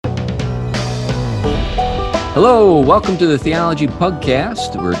Hello, welcome to the Theology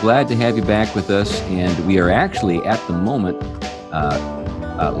Pugcast. We're glad to have you back with us, and we are actually at the moment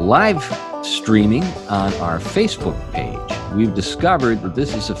live streaming on our Facebook page. We've discovered that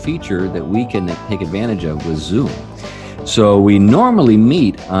this is a feature that we can take advantage of with Zoom. So we normally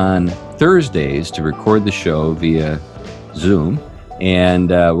meet on Thursdays to record the show via Zoom, and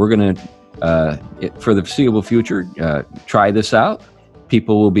we're going to, for the foreseeable future, try this out.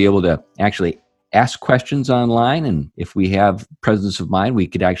 People will be able to actually ask questions online, and if we have presence of mind, we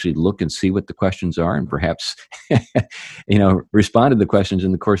could actually look and see what the questions are and perhaps respond to the questions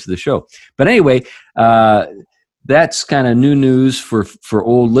in the course of the show. But anyway, that's kind of new news for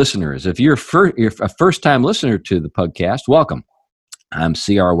old listeners. If you're a first-time listener to the podcast, welcome. I'm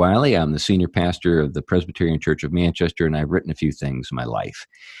C.R. Wiley. I'm the senior pastor of the Presbyterian Church of Manchester, and I've written a few things in my life.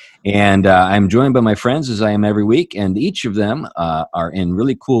 And I'm joined by my friends, as I am every week, and each of them are in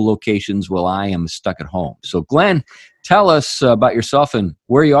really cool locations while I am stuck at home. So, Glenn, tell us about yourself and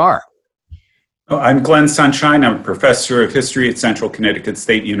where you are. I'm Glenn Sunshine. I'm a professor of history at Central Connecticut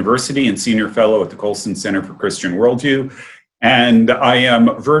State University and senior fellow at the Colson Center for Christian Worldview. And I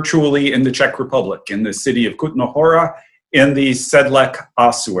am virtually in the Czech Republic, in the city of Kutná Hora, in the Sedlec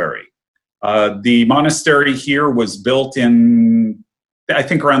ossuary. The monastery here was built in, I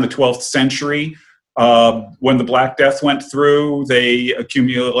think, around the 12th century. When the Black Death went through, they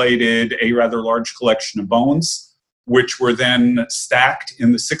accumulated a rather large collection of bones, which were then stacked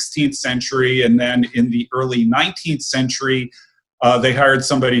in the 16th century. And then in the early 19th century, they hired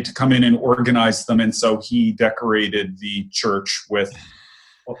somebody to come in and organize them. And so he decorated the church with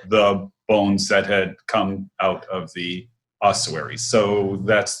the bones that had come out of the ossuary. So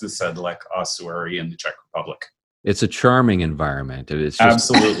that's the Sedlec ossuary in the Czech Republic. It's a charming environment. It's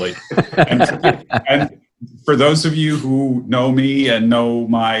just... Absolutely. and for those of you who know me and know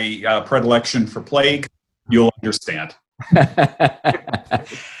my predilection for plague, you'll understand.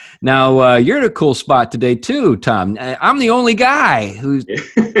 Now, you're in a cool spot today, too, Tom. I'm the only guy who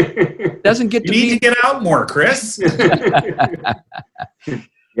doesn't get to You need to get out more, Chris.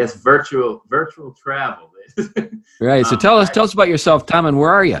 Yes, virtual travel. Right. So tell us about yourself, Tom, and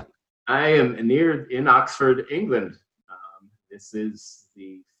where are you? I am in Oxford, England. This is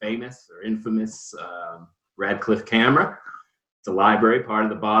the famous or infamous Radcliffe Camera. It's a library, part of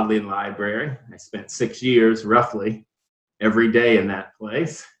the Bodleian Library. I spent 6 years, roughly, every day in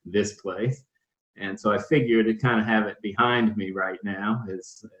this place. And so I figured to kind of have it behind me right now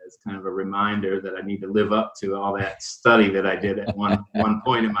as kind of a reminder that I need to live up to all that study that I did at one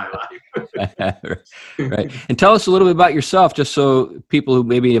point in my life. Right. And tell us a little bit about yourself, just so people who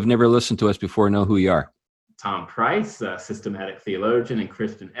maybe have never listened to us before know who you are. Tom Price, a systematic theologian and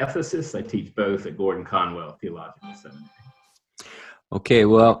Christian ethicist. I teach both at Gordon Conwell Theological Seminary. Okay,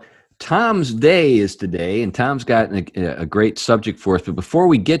 well, Tom's day is today, and Tom's got a great subject for us. But before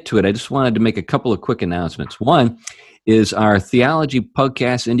we get to it, I just wanted to make a couple of quick announcements. One is our Theology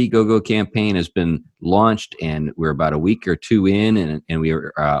Pugcast Indiegogo campaign has been launched, and we're about a week or two in, and we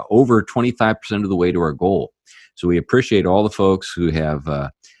are over 25% of the way to our goal. So we appreciate all the folks who have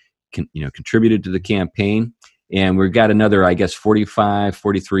contributed to the campaign. And we've got another, I guess, 45,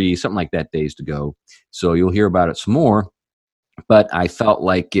 43, something like that days to go. So you'll hear about it some more. But I felt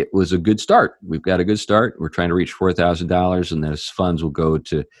like it was a good start. We've got a good start. We're trying to reach $4,000, and those funds will go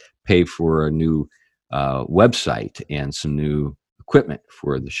to pay for a new website and some new equipment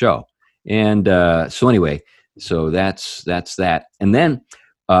for the show. And so that's that. And then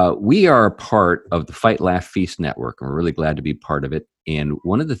we are a part of the Fight, Laugh, Feast Network, and we're really glad to be part of it. And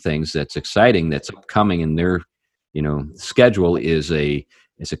one of the things that's exciting that's upcoming in their schedule is a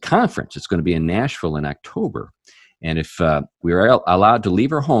conference. It's going to be in Nashville in October. And if we are allowed to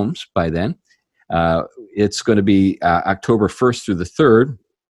leave our homes by then, it's going to be October 1st through the 3rd.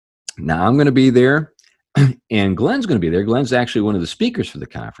 Now, I'm going to be there, and Glenn's going to be there. Glenn's actually one of the speakers for the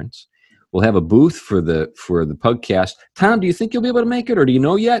conference. We'll have a booth for the podcast. Tom, do you think you'll be able to make it, or do you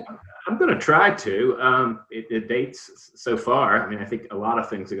know yet? I'm going to try to. It dates so far. I mean, I think a lot of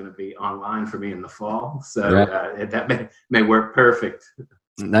things are going to be online for me in the fall, so right. That may work perfect.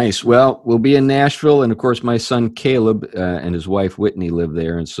 Nice. Well, we'll be in Nashville, and of course, my son Caleb and his wife Whitney live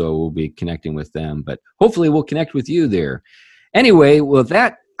there, and so we'll be connecting with them. But hopefully, we'll connect with you there. Anyway, with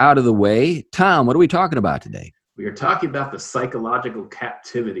that out of the way, Tom, what are we talking about today? We are talking about the psychological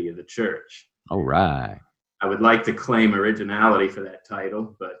captivity of the church. All right. I would like to claim originality for that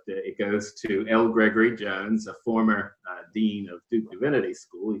title, but it goes to L. Gregory Jones, a former dean of Duke Divinity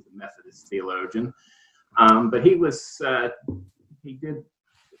School. He's a Methodist theologian, but he did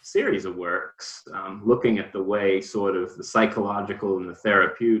series of works looking at the way sort of the psychological and the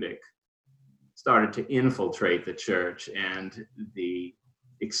therapeutic started to infiltrate the church, and the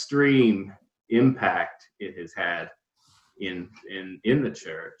extreme impact it has had in the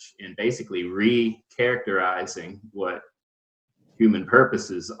church in basically re-characterizing what human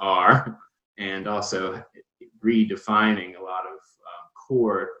purposes are, and also redefining a lot of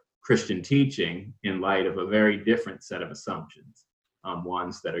core Christian teaching in light of a very different set of assumptions,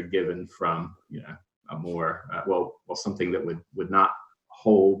 ones that are given from a more something that would not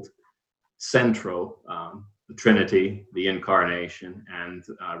hold central the Trinity, the Incarnation, and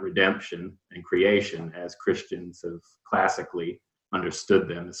redemption and creation as Christians have classically understood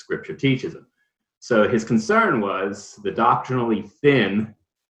them as Scripture teaches them. So his concern was the doctrinally thin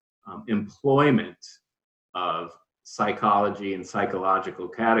employment of psychology and psychological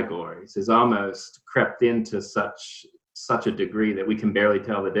categories has almost crept into such a degree that we can barely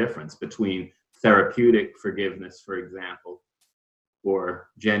tell the difference between therapeutic forgiveness, for example, or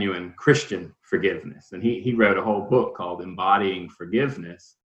genuine Christian forgiveness. And he wrote a whole book called Embodying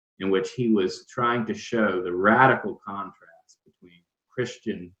Forgiveness, in which he was trying to show the radical contrast between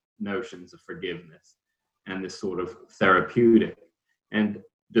Christian notions of forgiveness and this sort of therapeutic. And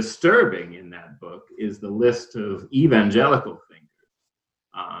disturbing in that book is the list of evangelical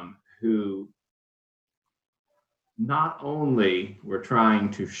thinkers who not only were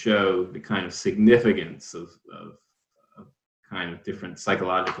trying to show the kind of significance of kind of different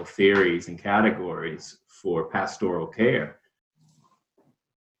psychological theories and categories for pastoral care,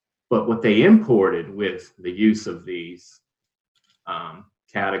 but what they imported with the use of these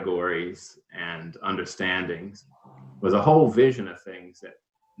categories and understandings was a whole vision of things that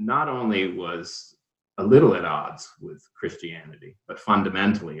not only was a little at odds with Christianity, but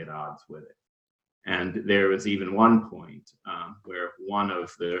fundamentally at odds with it. And there was even one point where one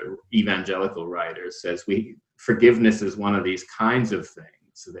of the evangelical writers says, forgiveness is one of these kinds of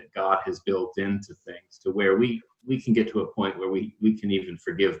things that God has built into things to where we can get to a point where we can even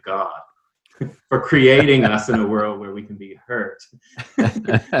forgive God for creating us in a world where we can be hurt.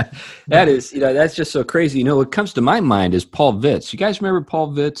 That is, that's just so crazy. What comes to my mind is Paul Vitz. You guys remember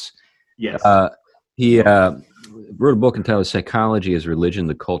Paul Vitz? Yes. He wrote a book entitled Psychology as Religion,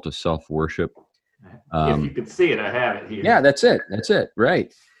 the Cult of Self-Worship. If you could see it, I have it here. Yeah, that's it.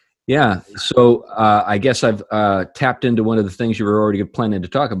 Right. Yeah. So I guess I've tapped into one of the things you were already planning to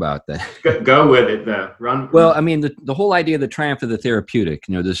talk about. Then go with it, though. Run. Well, I mean, the whole idea of the triumph of the therapeutic.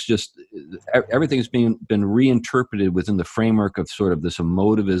 This just everything's been reinterpreted within the framework of sort of this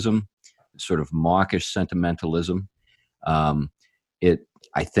emotivism, sort of mawkish sentimentalism. It,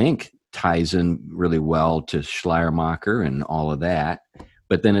 I think, ties in really well to Schleiermacher and all of that.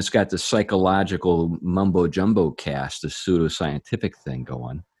 But then it's got the psychological mumbo jumbo cast, the pseudoscientific thing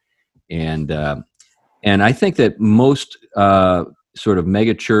going. And I think that most sort of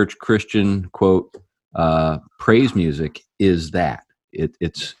megachurch Christian quote praise music is that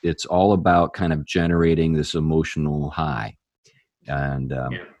it's all about kind of generating this emotional high. And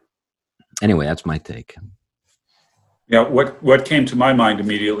anyway, that's my take. Yeah, what came to my mind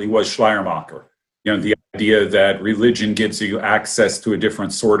immediately was Schleiermacher. The idea that religion gives you access to a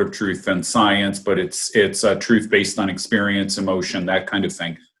different sort of truth than science, but it's a truth based on experience, emotion, that kind of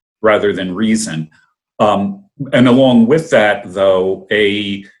thing, rather than reason. And along with that, though,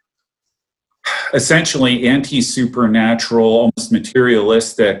 a essentially anti-supernatural, almost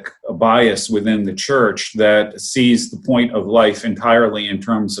materialistic bias within the church that sees the point of life entirely in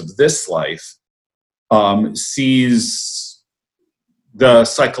terms of this life, sees the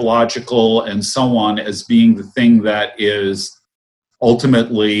psychological and so on as being the thing that is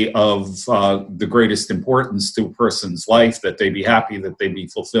ultimately of the greatest importance to a person's life, that they be happy, that they be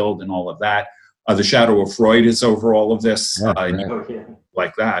fulfilled, and all of that. The shadow of Freud is over all of this,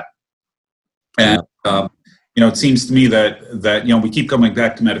 like that. And it seems to me that we keep coming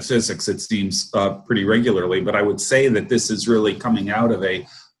back to metaphysics. It seems pretty regularly, but I would say that this is really coming out of a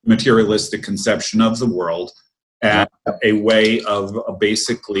materialistic conception of the world and a way of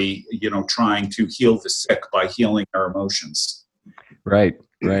basically, trying to heal the sick by healing our emotions. Right.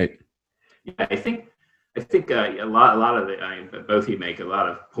 Yeah, I think a lot of it. Both of you make a lot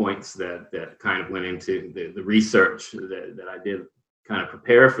of points that kind of went into the research that I did kind of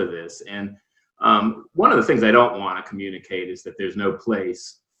prepare for this. And one of the things I don't want to communicate is that there's no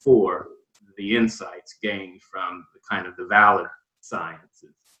place for the insights gained from the valid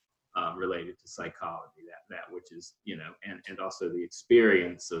sciences related to psychology, that which is, and also the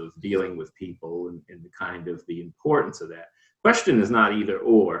experience of dealing with people and the kind of the importance of that. Question is not either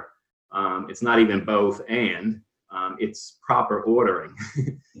or. It's not even both and. It's proper ordering.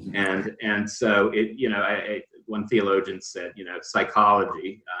 and so it, one theologian said,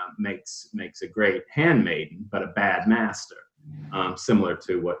 psychology makes a great handmaiden, but a bad master, similar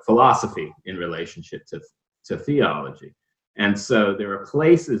to what philosophy in relationship to theology. And so there are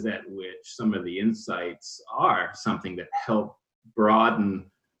places at which some of the insights are something that help broaden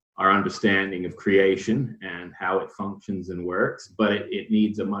our understanding of creation and how it functions and works, but it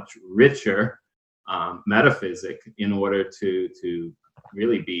needs a much richer metaphysic in order to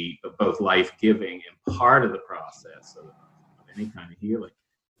really be both life-giving and part of the process of any kind of healing.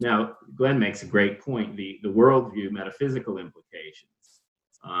 Now, Glenn makes a great point, the worldview metaphysical implications.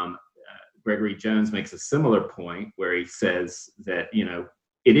 Gregory Jones makes a similar point where he says that,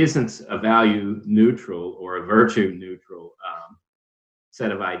 it isn't a value neutral or a virtue neutral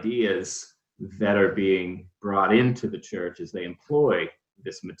set of ideas that are being brought into the church as they employ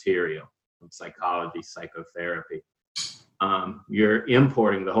this material from psychology, psychotherapy. You're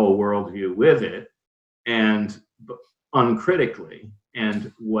importing the whole worldview with it, and uncritically.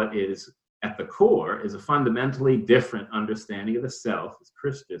 And what is at the core is a fundamentally different understanding of the self, as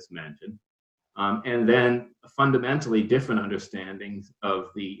Chris just mentioned, and then a fundamentally different understanding of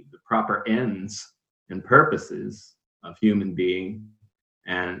the proper ends and purposes of human being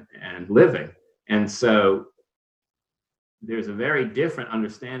and living. And so there's a very different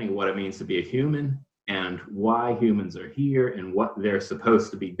understanding of what it means to be a human and why humans are here and what they're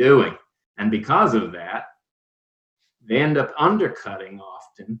supposed to be doing. And because of that, they end up undercutting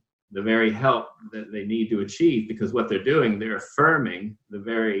often the very help that they need to achieve, because what they're doing, they're affirming the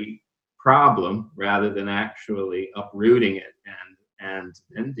very problem rather than actually uprooting it and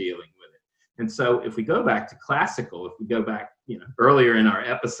dealing with it. And so if we go back to classical, if we go back, earlier in our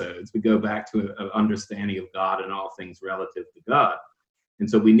episodes, we go back to an understanding of God and all things relative to God. And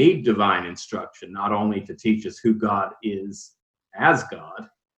so we need divine instruction, not only to teach us who God is as God,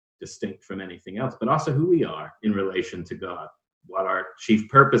 distinct from anything else, but also who we are in relation to God, what our chief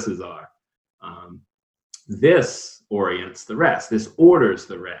purposes are. This orients the rest. This orders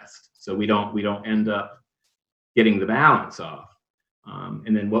the rest, so we don't end up getting the balance off.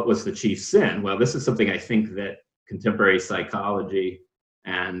 And then what was the chief sin? Well, this is something I think that contemporary psychology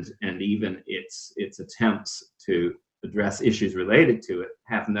and even its attempts to address issues related to it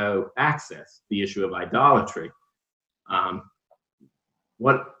have no access. The issue of idolatry.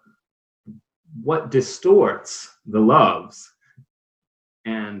 What distorts the loves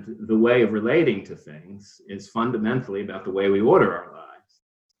and the way of relating to things is fundamentally about the way we order our lives.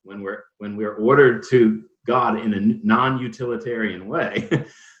 When we're ordered to God in a non-utilitarian way,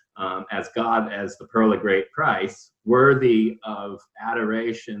 as God as the pearl of great price, worthy of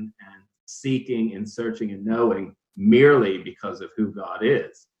adoration and seeking and searching and knowing merely because of who God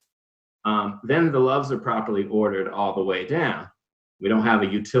is, then the loves are properly ordered all the way down. We don't have a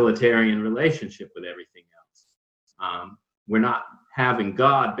utilitarian relationship with everything else. We're not having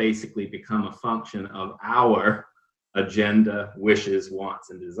God basically become a function of our agenda, wishes, wants,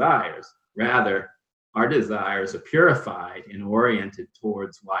 and desires. Rather, our desires are purified and oriented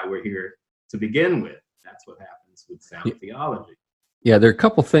towards why we're here to begin with. That's what happens with sound theology. Yeah, there are a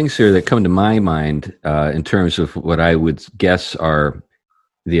couple things here that come to my mind in terms of what I would guess are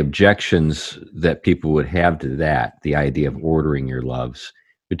the objections that people would have to that, the idea of ordering your loves,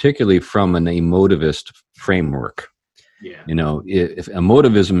 particularly from an emotivist framework. Yeah. If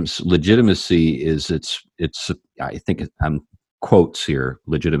emotivism's legitimacy is its I think I'm quotes here,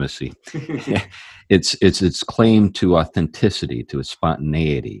 legitimacy. It's claim to authenticity, to its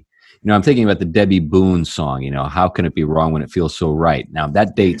spontaneity. I'm thinking about the Debbie Boone song, how can it be wrong when it feels so right? Now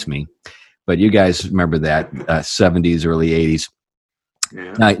that dates me, but you guys remember that 70s, early 80s.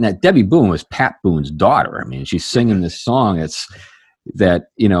 Yeah. Now, Debbie Boone was Pat Boone's daughter. I mean, she's singing this song. I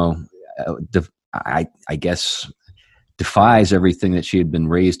guess defies everything that she had been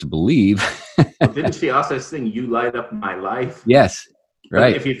raised to believe. Well, didn't she also sing "You Light Up My Life"? Yes,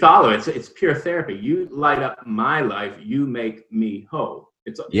 right. But if you follow it, it's pure therapy. You light up my life. You make me whole.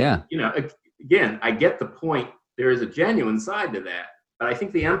 Again, I get the point. There is a genuine side to that, but I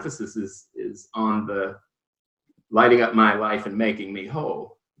think the emphasis is on the lighting up my life and making me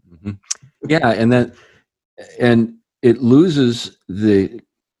whole. Mm-hmm. Yeah, and it loses the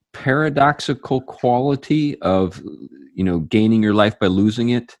paradoxical quality of gaining your life by losing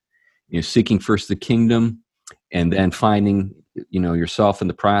it. Seeking first the kingdom, and then finding yourself in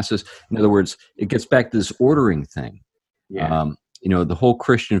the process. In other words, it gets back to this ordering thing. Yeah. The whole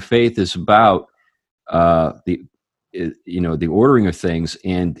Christian faith is about the ordering of things,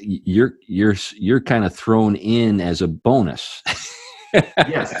 and you're kind of thrown in as a bonus.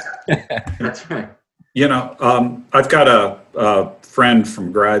 Yes, that's right. I've got a friend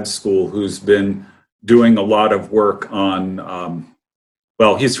from grad school who's been doing a lot of work on,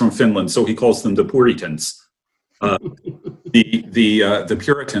 well, he's from Finland, so he calls them the Puritans, the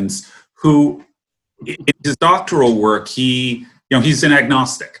Puritans, who in his doctoral work, he's an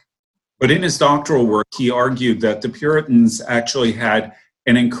agnostic, but in his doctoral work, he argued that the Puritans actually had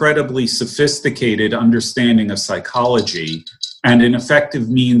an incredibly sophisticated understanding of psychology and an effective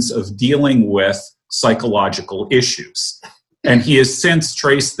means of dealing with psychological issues. And he has since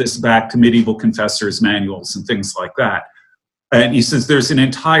traced this back to medieval confessors' manuals and things like that. And he says there's an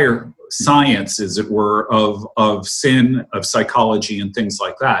entire science, as it were, of sin, of psychology, and things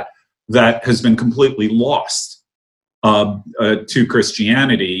like that, that has been completely lost to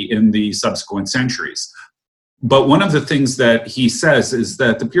Christianity in the subsequent centuries. But one of the things that he says is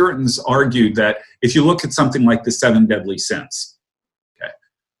that the Puritans argued that if you look at something like the 7 deadly sins, okay,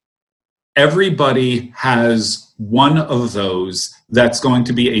 everybody has one of those that's going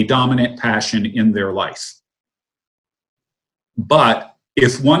to be a dominant passion in their life. But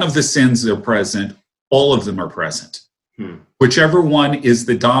if one of the sins are present, all of them are present. Whichever one is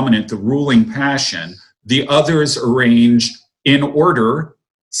the dominant, the ruling passion, the others arrange in order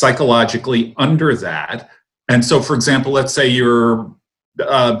psychologically under that. And so, for example, let's say your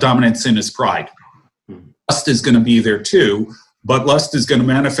dominant sin is pride. Lust is going to be there too, but lust is going to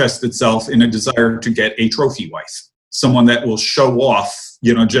manifest itself in a desire to get a trophy wife, someone that will show off,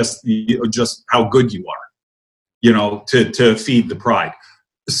 just how good you are, to feed the pride.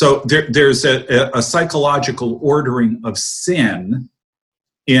 So there's a psychological ordering of sin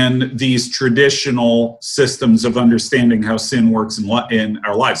in these traditional systems of understanding how sin works in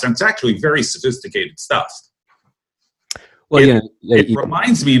our lives. And it's actually very sophisticated stuff. Well, it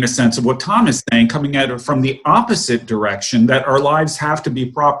reminds me, in a sense, of what Tom is saying, coming at it from the opposite direction, that our lives have to be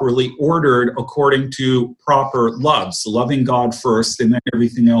properly ordered according to proper loves, loving God first, and then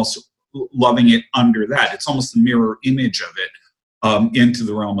everything else, loving it under that. It's almost a mirror image of it into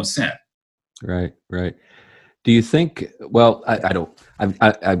the realm of sin. Right. Do you think, well, I don't, I'm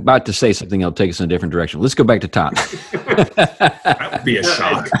about to say something that'll take us in a different direction. Let's go back to Tom. That would be a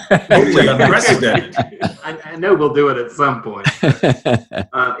shock. Totally unprecedented. I know we'll do it at some point.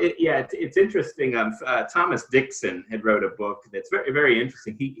 It's interesting. Thomas Dixon had wrote a book that's very, very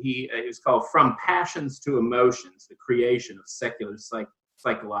interesting. It was called From Passions to Emotions, the Creation of Secular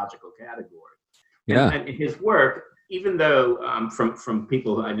Psychological Categories. Yeah. And his work, even though from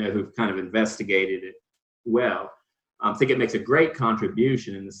people I know who've kind of investigated it well, I think it makes a great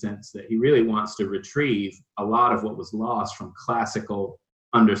contribution in the sense that he really wants to retrieve a lot of what was lost from classical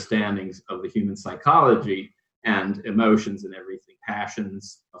understandings of the human psychology and emotions and everything,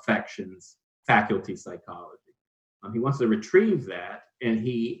 passions, affections, faculty psychology. He wants to retrieve that, and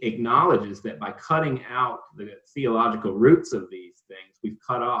he acknowledges that by cutting out the theological roots of these things, we've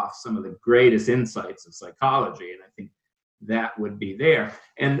cut off some of the greatest insights of psychology, and I think that would be there.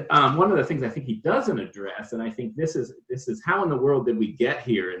 And one of the things I think he doesn't address, and I think this is how in the world did we get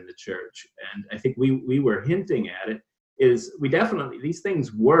here in the church, and I think we were hinting at it, is we definitely, these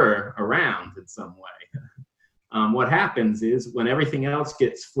things were around in some way. What happens is when everything else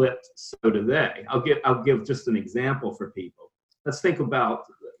gets flipped, so do they. I'll give just an example for people. Let's think about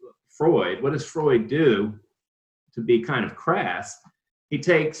Freud. What does Freud do, to be kind of crass? He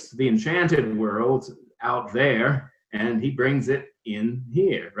takes the enchanted world out there and he brings it in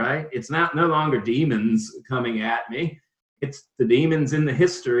here, right? It's no longer demons coming at me. It's the demons in the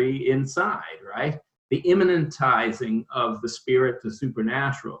history inside, right? The immanentizing of the spirit to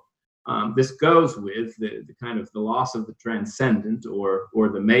supernatural. This goes with the kind of the loss of the transcendent, or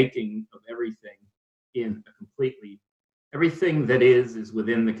the making of everything in a completely, everything that is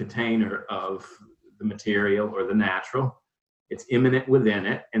within the container of the material or the natural. It's immanent within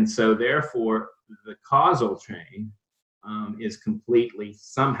it, and so therefore the causal chain is completely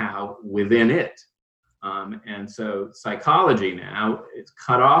somehow within it. And so psychology now is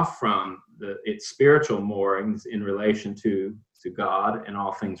cut off from its spiritual moorings in relation to God and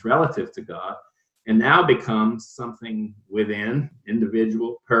all things relative to God, and now becomes something within,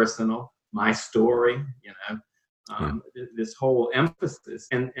 individual, personal, my story, this whole emphasis.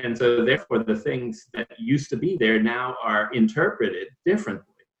 And so therefore the things that used to be there now are interpreted differently.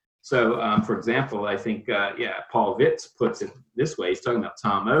 So, for example, I think, Paul Vitz puts it this way. He's talking about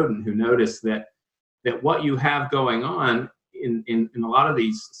Tom Oden, who noticed that what you have going on in a lot of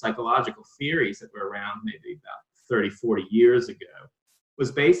these psychological theories that were around maybe about 30, 40 years ago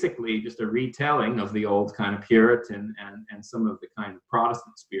was basically just a retelling of the old kind of Puritan and some of the kind of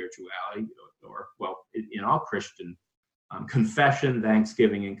Protestant spirituality, or in all Christian confession,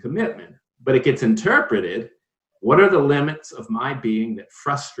 thanksgiving, and commitment. But it gets interpreted What are the limits of my being that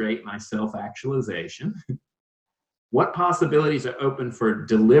frustrate my self-actualization? What possibilities are open for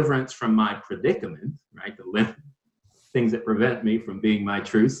deliverance from my predicament, right? Things that prevent me from being my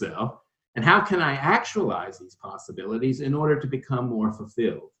true self. And how can I actualize these possibilities in order to become more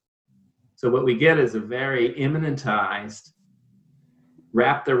fulfilled? So what we get is a very immanentized,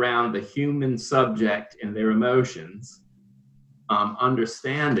 wrapped around the human subject and their emotions,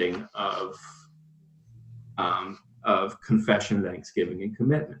 understanding of confession, thanksgiving, and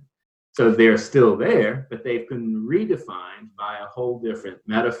commitment. So they're still there, but they've been redefined by a whole different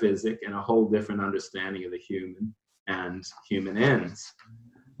metaphysic and a whole different understanding of the human and human ends.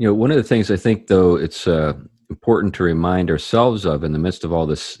 You know, one of the things I think, though, it's important to remind ourselves of in the midst of all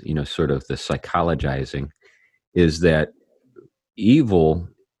this, you know, sort of the psychologizing, is that evil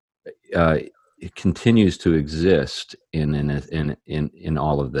it continues to exist in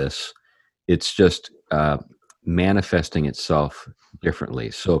all of this. It's just manifesting itself differently.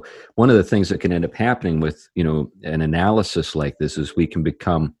 So one of the things that can end up happening with, you know, an analysis like this is we can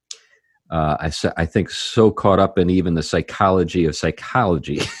become, I think, so caught up in even the psychology of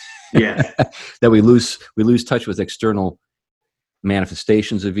psychology, Yeah, that we lose touch with external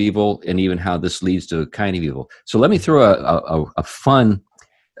manifestations of evil and even how this leads to a kind of evil. So let me throw a fun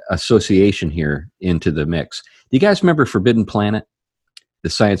association here into the mix. Do you guys remember Forbidden Planet, the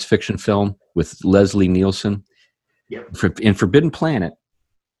science fiction film with Leslie Nielsen? yep. In Forbidden Planet,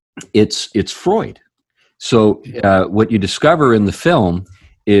 it's Freud. So what you discover in the film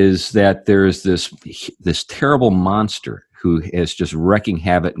is that there's this terrible monster who is just wreaking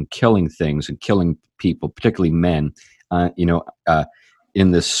havoc and killing things and killing people, particularly men,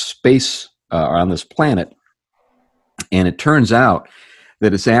 in this space or on this planet. And it turns out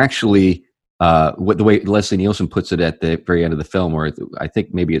that it's actually the way Leslie Nielsen puts it at the very end of the film, where I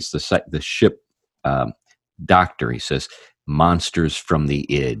think maybe it's the ship doctor. He says, "Monsters from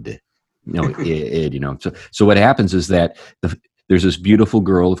the id." Id. So what happens is that there's this beautiful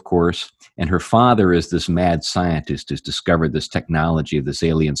girl, of course, and her father is this mad scientist who's discovered this technology of this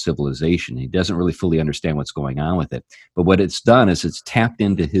alien civilization. He doesn't really fully understand what's going on with it. But what it's done is it's tapped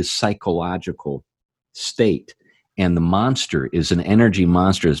into his psychological state. And the monster is an energy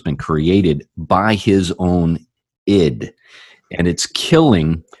monster that's been created by his own id. And it's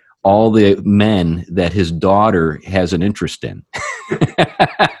killing all the men that his daughter has an interest in.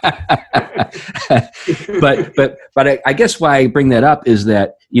 but I guess why I bring that up is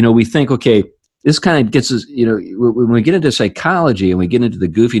that, we think, okay, this kind of gets us, when we get into psychology and we get into the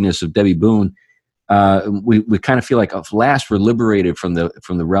goofiness of Debbie Boone, we kind of feel like at last we're liberated from the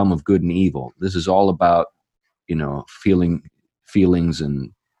realm of good and evil. This is all about, feelings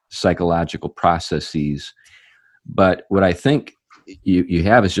and psychological processes. But what I think you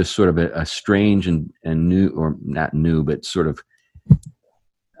have is just sort of a strange and new, or not new, but sort of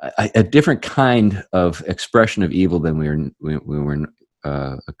a different kind of expression of evil than we were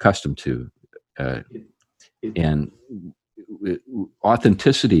accustomed to, and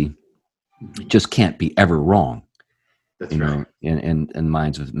authenticity just can't be ever wrong. That's right. In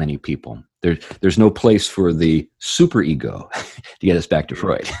minds of many people, there's no place for the super ego to get us back to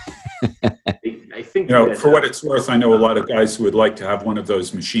Freud. I think for what it's worth, I know a lot of guys who would like to have one of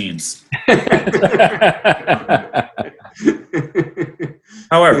those machines.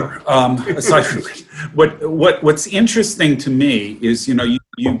 However, aside from what's interesting to me is,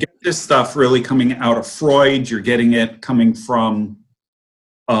 you get this stuff really coming out of Freud. You're getting it coming from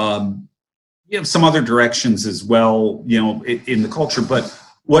some other directions as well, in the culture. But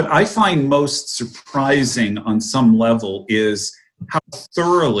what I find most surprising on some level is how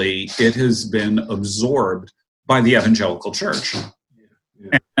thoroughly it has been absorbed by the evangelical church.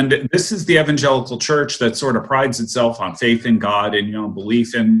 Yeah. And this is the evangelical church that sort of prides itself on faith in God and,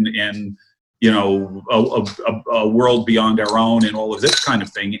 belief in a world beyond our own and all of this kind of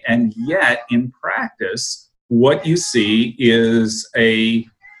thing. And yet, in practice, what you see is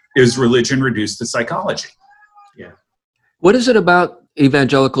religion reduced to psychology. Yeah. What is it about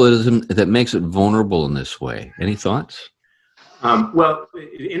evangelicalism that makes it vulnerable in this way? Any thoughts? Well,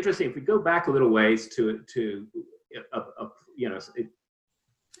 interesting. If we go back a little ways to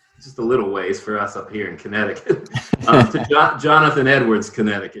just a little ways for us up here in Connecticut, to Jonathan Edwards,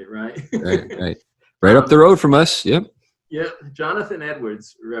 Connecticut, right? Right up the road from us. Yep. Yeah, Jonathan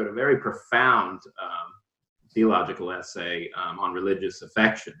Edwards wrote a very profound theological essay on religious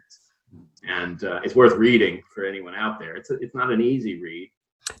affections, and it's worth reading for anyone out there. It's not an easy read,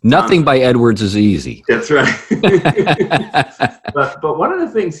 Nothing by Edwards is easy. That's right. but one of the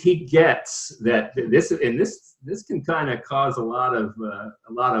things he gets that this can kind of cause a lot of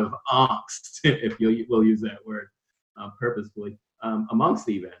angst, if we'll use that word purposefully, amongst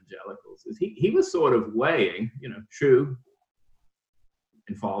the evangelicals, is he was sort of weighing, true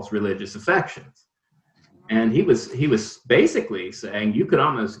and false religious affections. And he was basically saying you could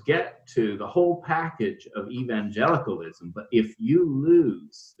almost get to the whole package of evangelicalism, but if you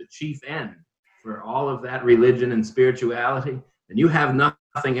lose the chief end for all of that religion and spirituality, then you have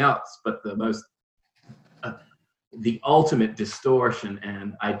nothing else but the ultimate distortion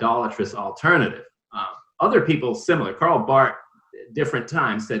and idolatrous alternative. Other people similar, Karl Barth, at different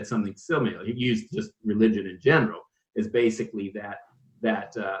times said something similar. He used just religion in general as basically that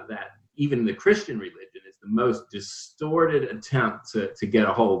even the Christian religion is the most distorted attempt to get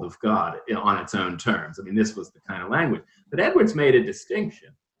a hold of God on its own terms. I mean, this was the kind of language. But Edwards made a distinction.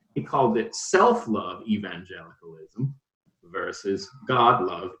 He called it self-love evangelicalism versus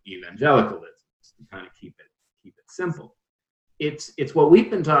God-love evangelicalism, to kind of keep it simple. It's what we've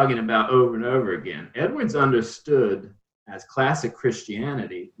been talking about over and over again. Edwards understood, as classic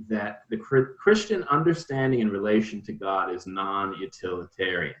Christianity, that the Christian understanding in relation to God is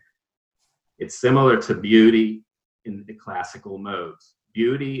non-utilitarian. It's similar to beauty in the classical modes.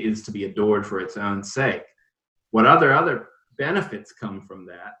 Beauty is to be adored for its own sake. What other benefits come from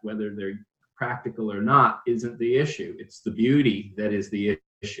that, whether they're practical or not, isn't the issue. It's the beauty that is the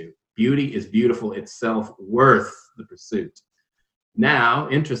issue. Beauty is beautiful itself, worth the pursuit. Now,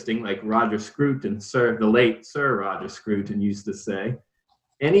 interesting, like Roger Scruton, the late Sir Roger Scruton used to say,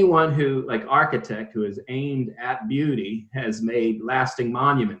 anyone who, like architect, who has aimed at beauty has made lasting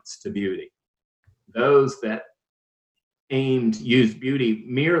monuments to beauty. Those that used beauty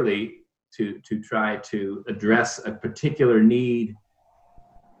merely to try to address a particular need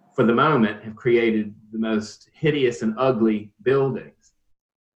for the moment have created the most hideous and ugly buildings.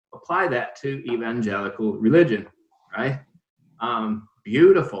 Apply that to evangelical religion, right?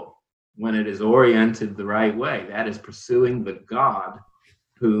 Beautiful when it is oriented the right way. That is pursuing the God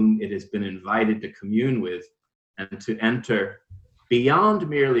whom it has been invited to commune with and to enter beyond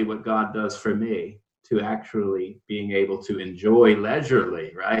merely what God does for me, to actually being able to enjoy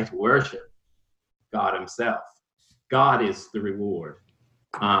leisurely, right? Worship God himself. God is the reward.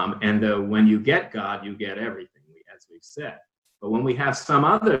 And when you get God, you get everything, as we've said. But when we have some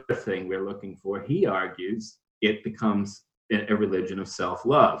other thing we're looking for, he argues, it becomes a religion of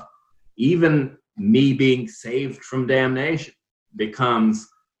self-love. Even me being saved from damnation becomes,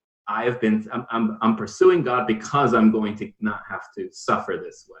 I'm pursuing God because I'm going to not have to suffer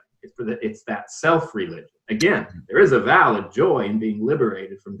this way. It's that self-religion. Again, there is a valid joy in being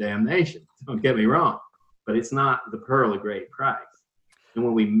liberated from damnation. Don't get me wrong, but it's not the pearl of great price. And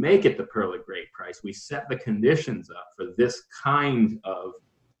when we make it the pearl of great price, we set the conditions up for this kind of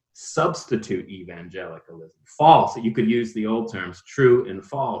substitute evangelicalism. False, you could use the old terms, true and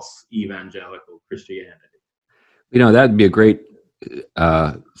false evangelical Christianity. That'd be a great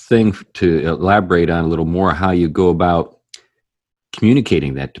thing to elaborate on a little more, how you go about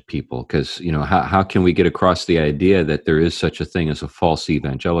communicating that to people, because how can we get across the idea that there is such a thing as a false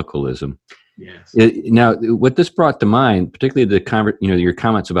evangelicalism? Yes. Now, what this brought to mind, particularly your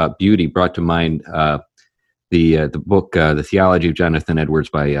comments about beauty, brought to mind the book, The Theology of Jonathan Edwards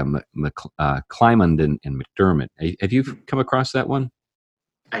by Clymond and McDermott. Have you come across that one?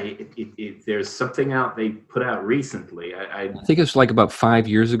 There's something out they put out recently. I think it's like about 5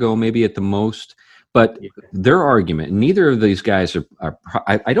 years ago, maybe at the most. But their argument, and neither of these guys are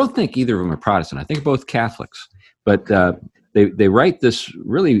I don't think either of them are Protestant. I think both Catholics. But they write this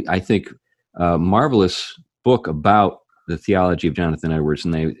really, I think, marvelous book about the theology of Jonathan Edwards,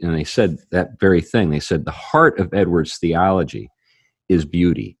 and they said that very thing. They said the heart of Edwards' theology is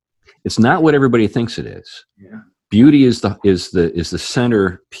beauty. It's not what everybody thinks it is. Yeah. Beauty is the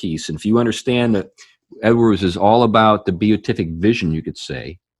center piece, and if you understand that Edwards is all about the beatific vision, you could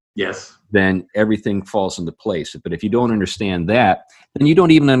say, yes, then everything falls into place. But if you don't understand that, then you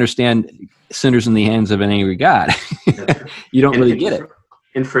don't even understand sinners in the hands of an angry God. You don't really get it.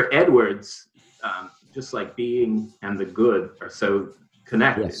 And for Edwards, just like being and the good are so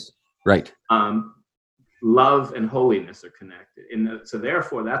connected. Yes. Right. Love and holiness are connected. So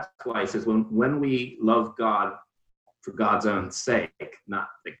therefore, that's why he says when we love God for God's own sake, not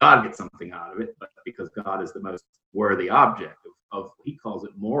that God gets something out of it, but because God is the most worthy object of he calls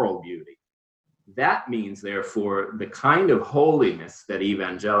it moral beauty. That means, therefore, the kind of holiness that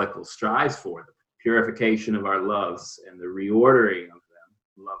evangelical strives for, the purification of our loves and the reordering of them,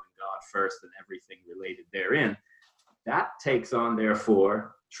 loving God first and everything related therein, that takes on,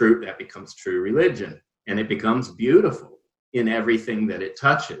 therefore, that becomes true religion, and it becomes beautiful in everything that it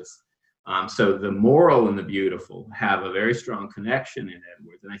touches. So the moral and the beautiful have a very strong connection in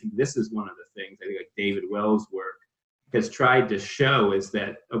Edwards. And I think this is one of the things I think like David Wells' work has tried to show, is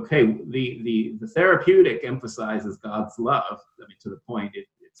that, okay, the therapeutic emphasizes God's love. I mean, to the point,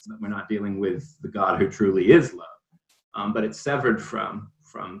 we're not dealing with the God who truly is love, but it's severed from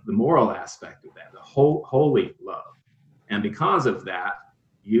the moral aspect of that, the holy love. And because of that,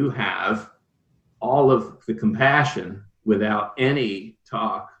 you have all of the compassion without any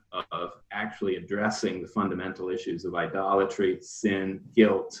talk of actually addressing the fundamental issues of idolatry, sin,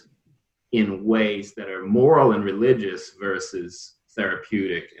 guilt, in ways that are moral and religious versus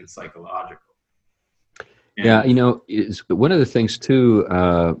therapeutic and psychological. And yeah, one of the things too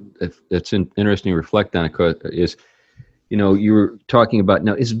that's interesting to reflect on is, you were talking about,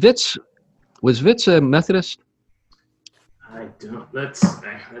 now, was Witz a Methodist? I don't. Let's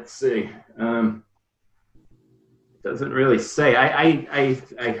see. Doesn't really say.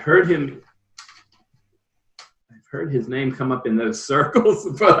 I heard him. I've heard his name come up in those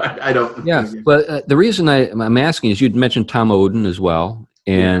circles, but I don't. Yeah, but the reason I'm asking is, you'd mentioned Tom Oden as well,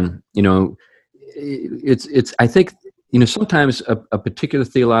 and it's. I think sometimes a particular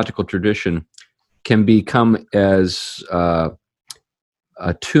theological tradition can become as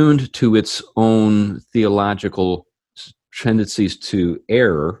attuned to its own theological tendencies to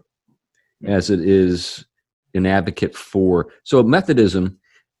error as it is an advocate for. So Methodism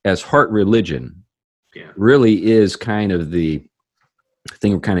as heart religion really is kind of the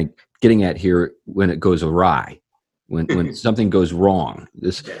thing we're kind of getting at here when it goes awry, when something goes wrong.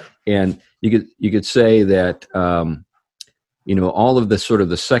 And you could say that all of the sort of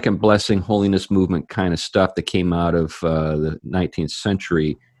the second blessing, holiness movement kind of stuff that came out of the 19th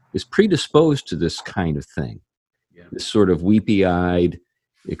century is predisposed to this kind of thing. This sort of weepy-eyed,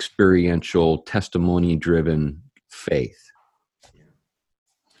 experiential, testimony-driven faith.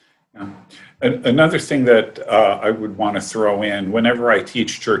 Yeah. Another thing that I would want to throw in, whenever I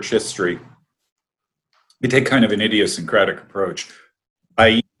teach church history, I take kind of an idiosyncratic approach.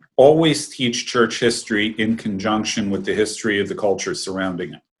 I always teach church history in conjunction with the history of the culture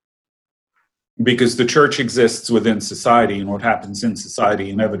surrounding it. Because the church exists within society, and what happens in society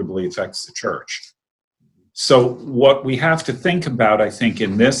inevitably affects the church. So what we have to think about, I think,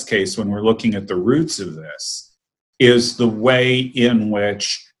 in this case, when we're looking at the roots of this, is the way in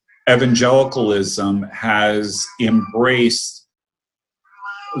which evangelicalism has embraced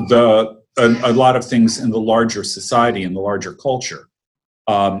a lot of things in the larger society, in the larger culture,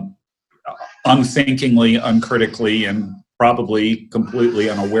 unthinkingly, uncritically, and probably completely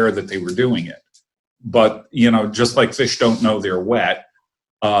unaware that they were doing it. But, just like fish don't know they're wet,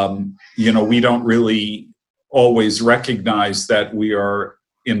 we don't really always recognize that we are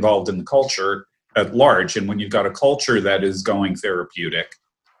involved in the culture at large. And when you've got a culture that is going therapeutic,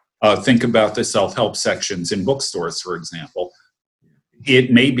 think about the self-help sections in bookstores, for example.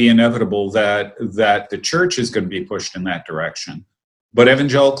 It may be inevitable that the church is going to be pushed in that direction. But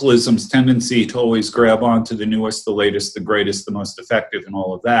evangelicalism's tendency to always grab onto the newest, the latest, the greatest, the most effective, and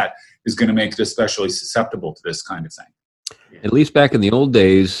all of that is going to make it especially susceptible to this kind of thing. At least back in the old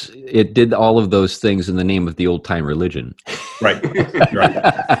days, it did all of those things in the name of the old-time religion. Right.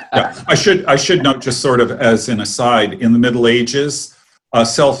 Yeah. I should note, just sort of as an aside, in the Middle Ages,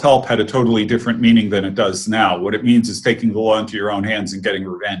 self-help had a totally different meaning than it does now. What it means is taking the law into your own hands and getting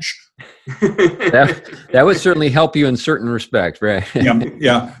revenge. That would certainly help you in certain respects, right?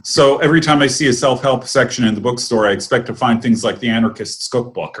 Yeah. So every time I see a self-help section in the bookstore, I expect to find things like the Anarchist's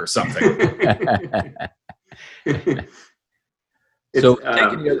Cookbook or something. So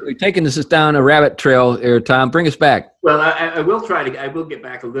we're taking this down a rabbit trail here, Tom. Bring us back. Well, I will get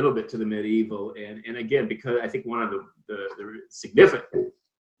back a little bit to the medieval, and again, because I think one of the significant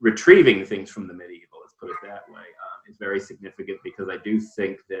retrieving things from the medieval, let's put it that way, is very significant, because I do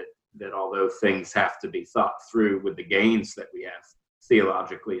think that although things have to be thought through with the gains that we have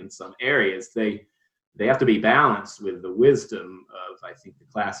theologically in some areas, they have to be balanced with the wisdom of, I think, the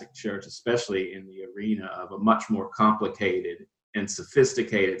classic church, especially in the arena of a much more complicated and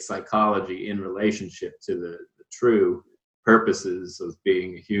sophisticated psychology in relationship to the true purposes of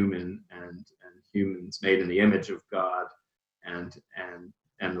being a human and humans made in the image of God and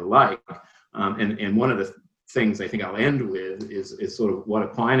the like. And one of the things I think I'll end with is sort of what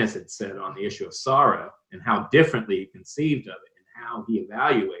Aquinas had said on the issue of sorrow, and how differently he conceived of it, and how he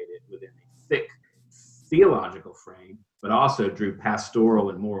evaluated within a thick theological frame, but also drew pastoral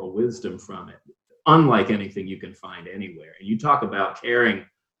and moral wisdom from it, unlike anything you can find anywhere. And you talk about caring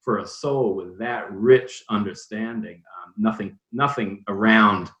for a soul with that rich understanding. Nothing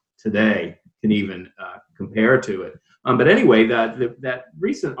around today can even compare to it. But anyway, that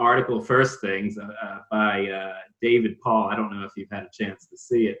recent article, First Things, by David Paul, I don't know if you've had a chance to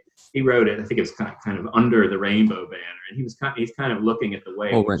see it. He wrote it, I think it was kind of under the rainbow banner, and he's kind of looking at the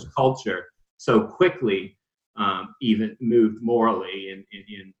way in which culture so quickly even moved morally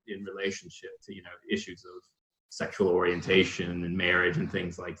in relationship to issues of sexual orientation and marriage and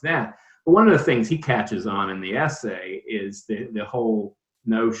things like that. But one of the things he catches on in the essay is the whole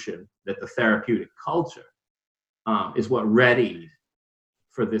notion that the therapeutic culture is what readied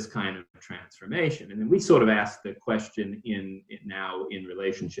for this kind of transformation. And then we sort of ask the question now in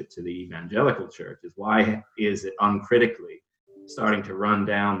relationship to the evangelical church is, why is it uncritically starting to run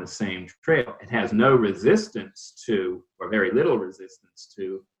down the same trail? It has no resistance to, or very little resistance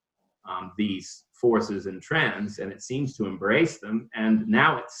to, these forces and trends, and it seems to embrace them, and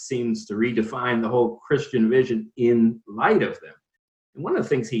now it seems to redefine the whole Christian vision in light of them. And one of the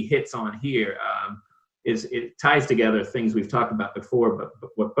things he hits on here is it ties together things we've talked about before, but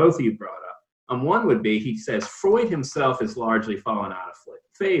what both of you brought up. One would be, he says, Freud himself has largely fallen out of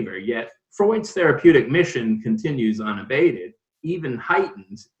favor, yet Freud's therapeutic mission continues unabated, even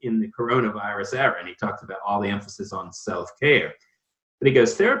heightened in the coronavirus era. And he talks about all the emphasis on self-care. But he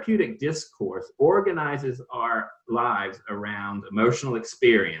goes, therapeutic discourse organizes our lives around emotional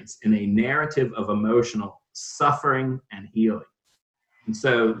experience in a narrative of emotional suffering and healing. And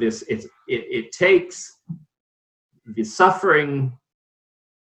so it takes the suffering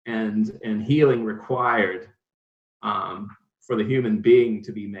and healing required for the human being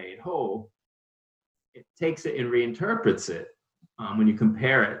to be made whole. It takes it and reinterprets it. When you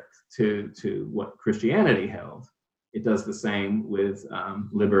compare it to what Christianity held, it does the same with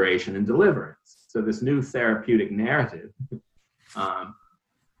liberation and deliverance. So this new therapeutic narrative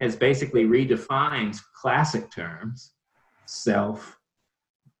has basically redefined classic terms: self,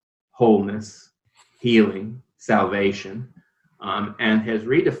 wholeness, healing, salvation, and has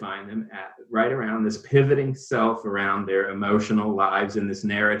redefined them right around this pivoting self around their emotional lives in this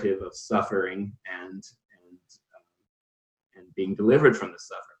narrative of suffering and being delivered from the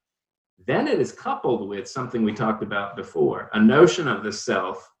suffering. Then it is coupled with something we talked about before, a notion of the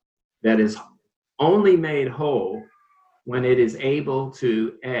self that is only made whole when it is able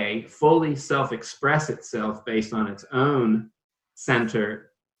to, A, fully self-express itself based on its own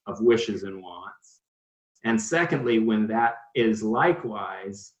center of wishes and wants. And secondly, when that is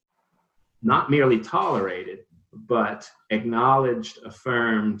likewise not merely tolerated, but acknowledged,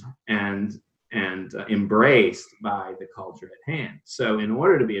 affirmed, and embraced by the culture at hand. So in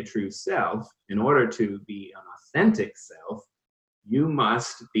order to be a true self, in order to be an authentic self, you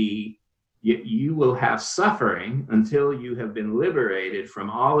will have suffering until you have been liberated from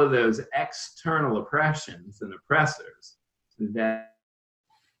all of those external oppressions and oppressors that.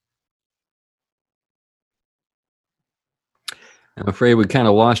 I'm afraid we kind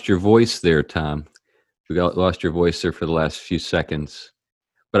of lost your voice there, Tom. We lost your voice there for the last few seconds.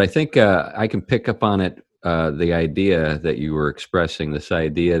 But I think I can pick up on it, the idea that you were expressing, this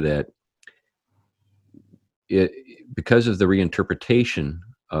idea that because of the reinterpretation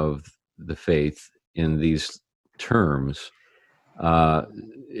of the faith in these terms,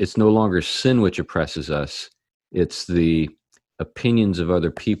 it's no longer sin which oppresses us. It's the opinions of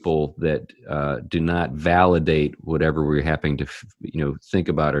other people that do not validate whatever we're having to, think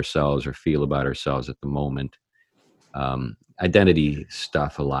about ourselves or feel about ourselves at the moment. Identity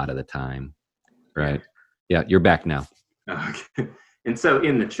stuff a lot of the time, right? Yeah, you're back now. Okay. And so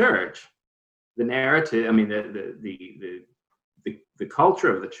in the church, the narrative, the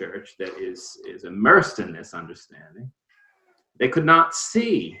culture of the church that is immersed in this understanding, they could not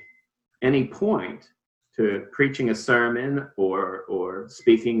see any point to preaching a sermon or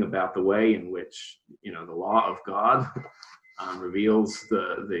speaking about the way in which, the law of God reveals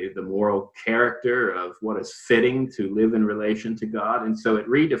the moral character of what is fitting to live in relation to God. And so it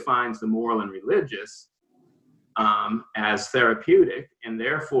redefines the moral and religious as therapeutic, and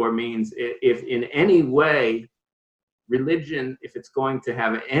therefore means if in any way religion, if it's going to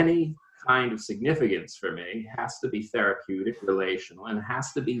have any kind of significance for me, has to be therapeutic, relational, and it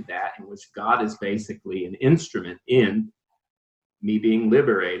has to be that in which God is basically an instrument in me being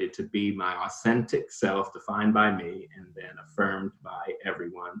liberated to be my authentic self, defined by me, and then affirmed by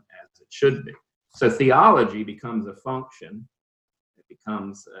everyone as it should be. So theology becomes a function, it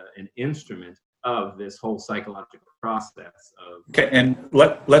becomes an instrument of this whole psychological process of... Okay, and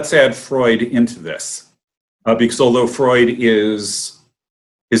let's add Freud into this, because although Freud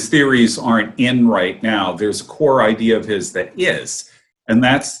his theories aren't in right now, there's a core idea of his that is, and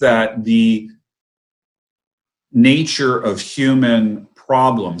that's that the nature of human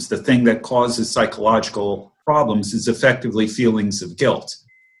problems, the thing that causes psychological problems, is effectively feelings of guilt.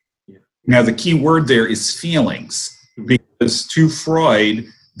 Yeah. Now, the key word there is feelings, because to Freud,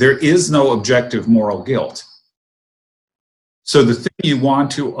 there is no objective moral guilt. So the thing you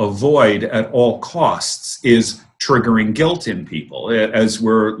want to avoid at all costs is triggering guilt in people, as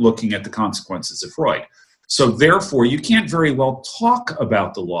we're looking at the consequences of Freud. So therefore, you can't very well talk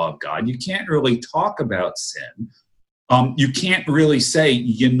about the law of God. You can't really talk about sin. You can't really say,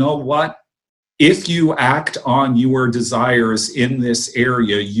 you know what? If you act on your desires in this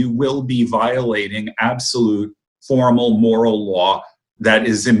area, you will be violating absolute formal moral law that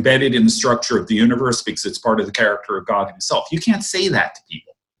is embedded in the structure of the universe because it's part of the character of God himself. You can't say that to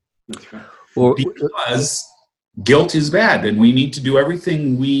people. That's right. Well, because guilt is bad, and we need to do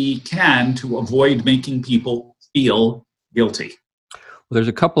everything we can to avoid making people feel guilty. Well, there's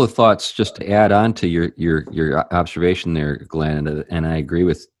a couple of thoughts just to add on to your observation there, Glenn, and I agree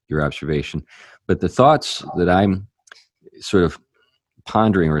with your observation. But the thoughts that I'm sort of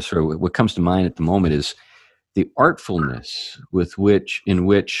pondering, or sort of what comes to mind at the moment, is the artfulness in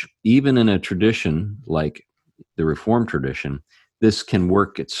which even in a tradition like the Reformed tradition, this can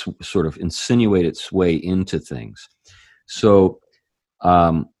work, its sort of insinuate its way into things. So,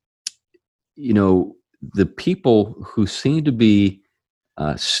 the people who seem to be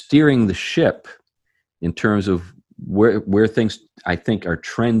steering the ship in terms of where things, I think, are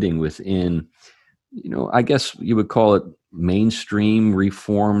trending within, I guess you would call it mainstream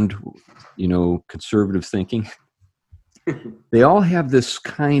Reformed, conservative thinking. They all have this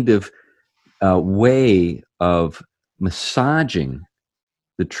kind of way of massaging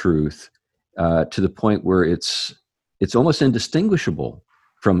the truth to the point where it's almost indistinguishable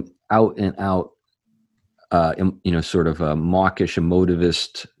from out and out, sort of mawkish,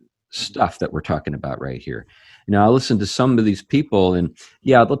 emotivist stuff that we're talking about right here. I listen to some of these people, and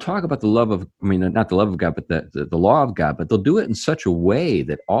yeah, they'll talk about not the love of God, but the law of God, but they'll do it in such a way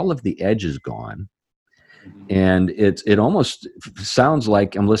that all of the edge is gone. And it almost sounds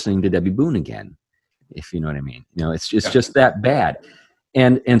like I'm listening to Debbie Boone again, if you know what I mean. It's just that bad.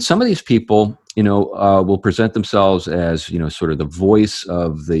 And some of these people, will present themselves as, sort of the voice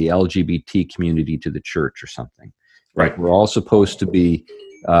of the LGBT community to the church or something. Right. We're all supposed to be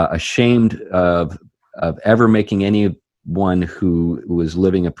ashamed of ever making anyone who is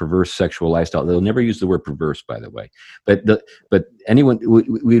living a perverse sexual lifestyle. They'll never use the word perverse, by the way. But anyone,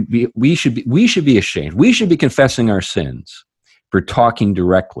 we should be ashamed. We should be confessing our sins for talking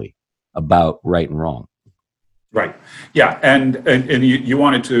directly about right and wrong. Right. Yeah. And you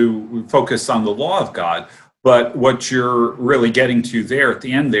wanted to focus on the law of God, but what you're really getting to there at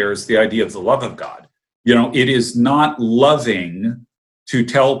the end there is the idea of the love of God. It is not loving to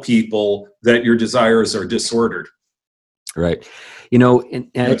tell people that your desires are disordered. Right.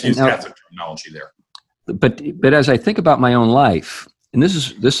 Let's use Catholic terminology there. But as I think about my own life, and this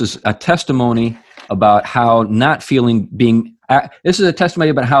is a testimony about how this is a testimony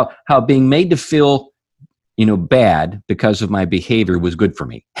about how being made to feel, bad because of my behavior was good for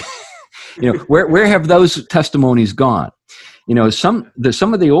me. Where have those testimonies gone? Some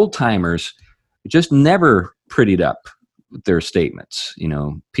of the old timers just never prettied up their statements.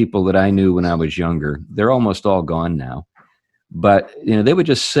 People that I knew when I was younger, they're almost all gone now. But, they would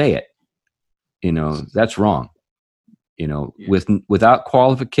just say it, that's wrong, without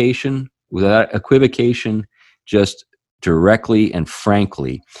qualification, without equivocation, just directly and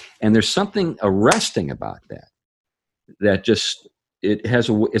frankly. And there's something arresting about that just,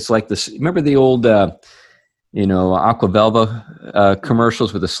 it's like this. Remember the old, Aquavelva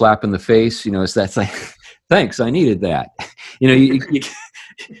commercials with a slap in the face? That's like, thanks, I needed that.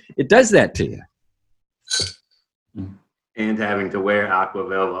 It does that to you. And having to wear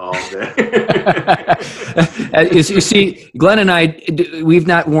Aquavelva all day. You see, Glenn and I, we've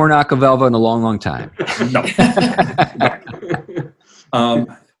not worn Aquavelva in a long, long time. No.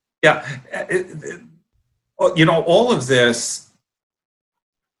 Yeah. All of this,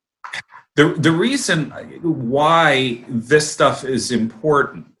 the reason why this stuff is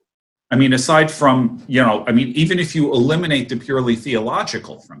important, aside from, even if you eliminate the purely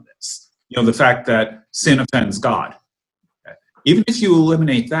theological from this, the fact that sin offends God, even if you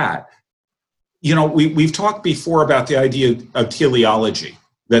eliminate that, we've talked before about the idea of teleology,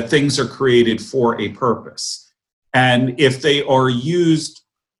 that things are created for a purpose. And if they are used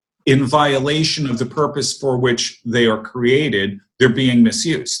in violation of the purpose for which they are created, they're being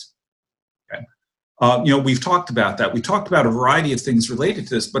misused. Okay? We've talked about that. We talked about a variety of things related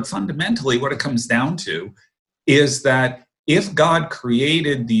to this, but fundamentally what it comes down to is that if God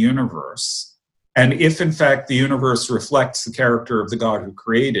created the universe, and if in fact the universe reflects the character of the God who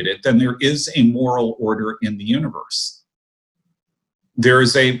created it, then there is a moral order in the universe. There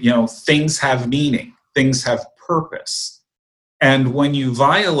is things have meaning, things have purpose. And when you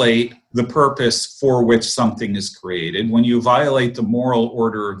violate the purpose for which something is created, when you violate the moral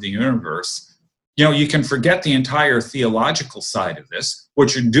order of the universe, you can forget the entire theological side of this.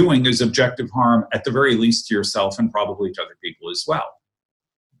 What you're doing is objective harm, at the very least to yourself and probably to other people as well.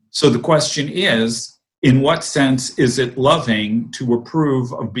 So the question is, in what sense is it loving to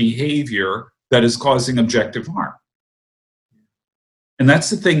approve of behavior that is causing objective harm? And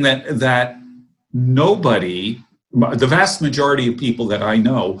that's the thing that nobody, the vast majority of people that I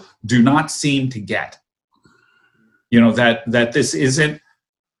know, do not seem to get. That this isn't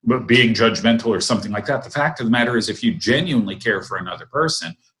being judgmental or something like that. The fact of the matter is, if you genuinely care for another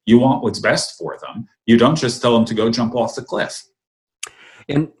person, you want what's best for them. You don't just tell them to go jump off the cliff.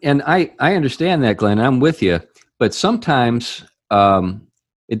 And I understand that, Glenn. I'm with you. But sometimes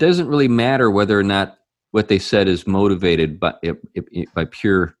it doesn't really matter whether or not what they said is motivated by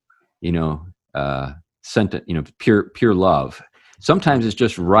pure, pure love. Sometimes it's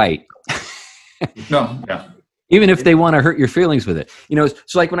just right. No, yeah. Even if they want to hurt your feelings with it,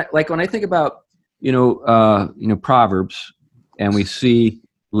 So like when I think about Proverbs, and we see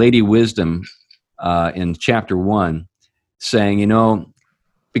Lady Wisdom in chapter 1 saying,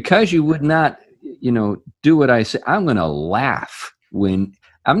 because you would not, do what I say, I'm going to laugh when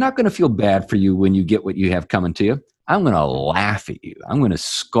I'm not going to feel bad for you when you get what you have coming to you. I'm going to laugh at you. I'm going to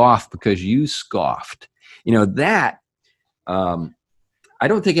scoff because you scoffed. That I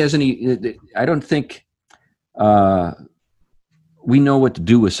don't think has any. I don't think. We know what to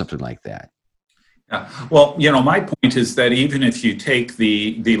do with something like that. Yeah. Well, my point is that even if you take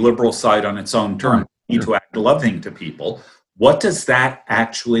the liberal side on its own terms, you need to act loving to people. What does that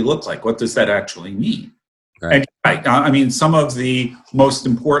actually look like? What does that actually mean? Right. And I mean, some of the most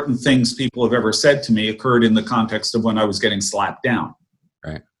important things people have ever said to me occurred in the context of when I was getting slapped down.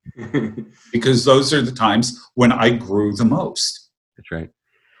 Right. Because those are the times when I grew the most. That's right.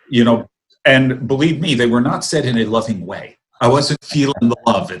 And believe me, they were not said in a loving way. I wasn't feeling the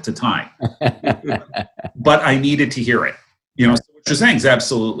love at the time, but I needed to hear it. So what you're saying is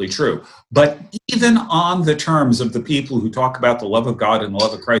absolutely true. But even on the terms of the people who talk about the love of God and the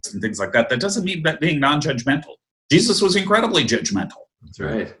love of Christ and things like that, that doesn't mean that being non-judgmental. Jesus was incredibly judgmental. That's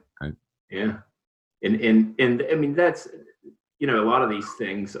right. Right. Yeah. And I mean, that's, a lot of these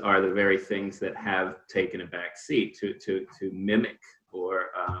things are the very things that have taken a back seat to mimic or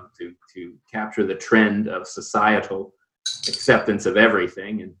to capture the trend of societal acceptance of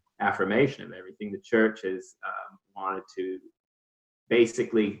everything and affirmation of everything. The church has wanted to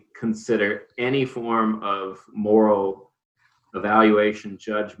basically consider any form of moral evaluation,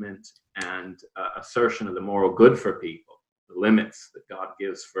 judgment, and assertion of the moral good for people, the limits that God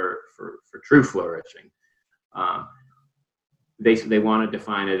gives for true flourishing. They want to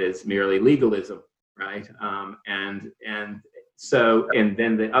define it as merely legalism, right? And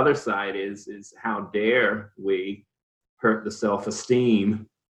then the other side is how dare we hurt the self-esteem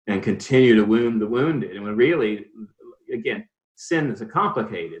and continue to wound the wounded? And when really, again, sin is a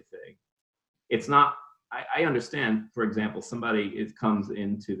complicated thing. It's not. I understand, for example, somebody comes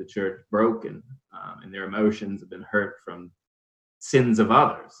into the church broken, and their emotions have been hurt from sins of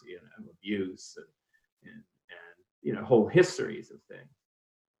others, abuse and whole histories of things.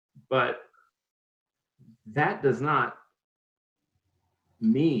 But that does not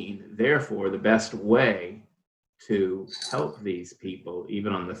mean, therefore, the best way to help these people,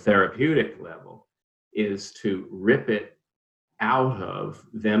 even on the therapeutic level, is to rip it out of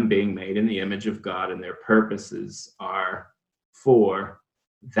them being made in the image of God, and their purposes are for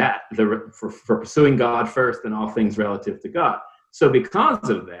that, for pursuing God first and all things relative to God. So because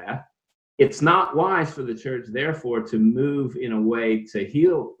of that, it's not wise for the church, therefore, to move in a way to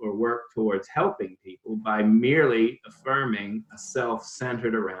heal or work towards helping people by merely affirming a self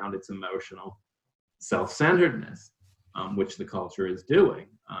centered around its emotional self-centeredness, which the culture is doing.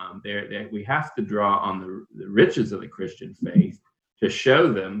 We have to draw on the riches of the Christian faith to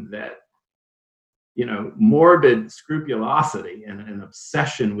show them that, morbid scrupulosity and an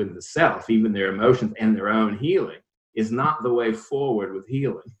obsession with the self, even their emotions and their own healing, is not the way forward with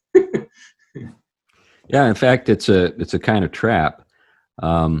healing. Yeah, in fact, it's a kind of trap.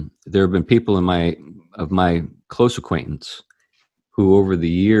 There have been people of my close acquaintance who over the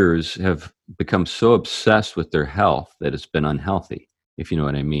years have become so obsessed with their health that it's been unhealthy, if you know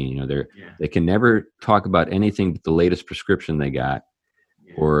what I mean. They can never talk about anything but the latest prescription they got.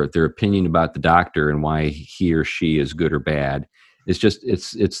 or their opinion about the doctor and why he or she is good or bad. It's just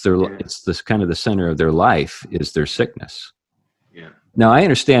it's this kind of the center of their life is their sickness. Yeah. Now I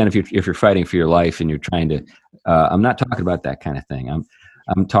understand if you're fighting for your life and you're trying to. I'm not talking about that kind of thing.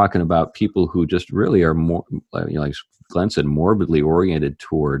 I'm talking about people who just really are more, like Glenn said, morbidly oriented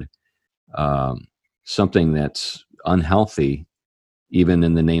toward something that's unhealthy, even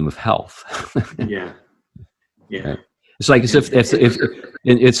in the name of health. Yeah. Yeah. Right? It's like as if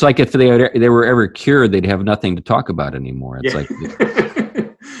it's like if they were ever cured, they'd have nothing to talk about anymore. It's like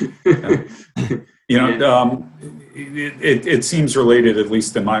it seems related, at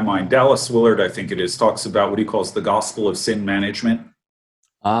least in my mind. Dallas Willard, I think it is, talks about what he calls the gospel of sin management.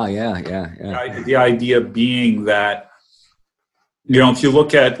 Yeah. The idea being that, if you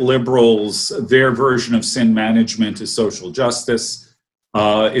look at liberals, their version of sin management is social justice.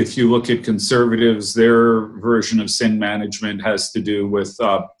 If you look at conservatives, their version of sin management has to do with,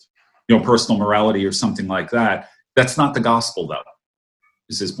 personal morality or something like that. That's not the gospel, though,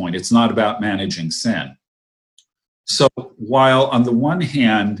 is his point. It's not about managing sin. So while on the one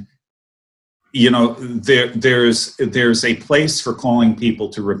hand, there's a place for calling people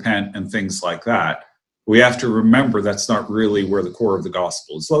to repent and things like that, we have to remember that's not really where the core of the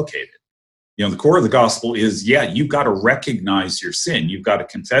gospel is located. The core of the gospel is, you've got to recognize your sin. You've got to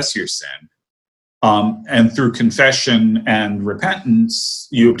confess your sin. And through confession and repentance,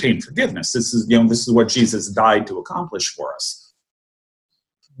 you obtain forgiveness. This is what Jesus died to accomplish for us.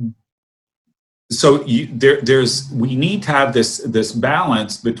 So we need to have this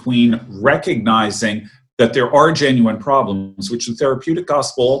balance between recognizing that there are genuine problems, which the therapeutic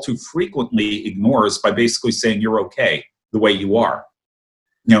gospel all too frequently ignores by basically saying you're okay the way you are.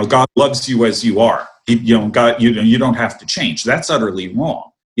 God loves you as you are. God, you don't have to change. That's utterly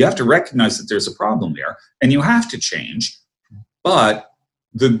wrong. You have to recognize that there's a problem there, and you have to change. But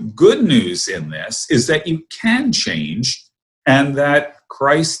the good news in this is that you can change, and that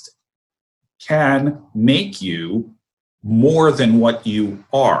Christ can make you more than what you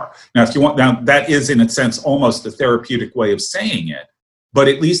are. Now, if you want, that is in a sense almost a therapeutic way of saying it, but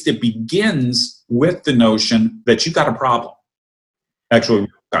at least it begins with the notion that you've got a problem. Actually, we've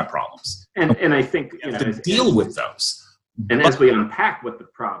got problems. And I think you have to deal with those. And as we unpack what the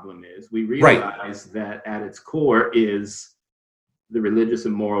problem is, we realize that at its core is the religious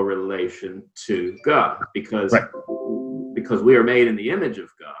and moral relation to God, because we are made in the image of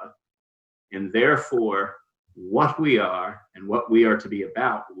God, and therefore what we are and what we are to be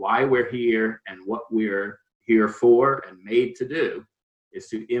about, why we're here and what we're here for and made to do, is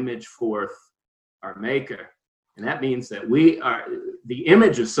to image forth our Maker. And that means that we are, the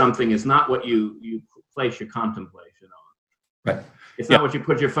image of something is not what you place your contemplation on. Right. It's not what you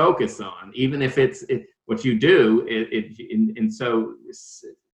put your focus on, even if it's what you do. And so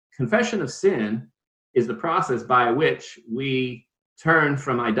confession of sin is the process by which we turn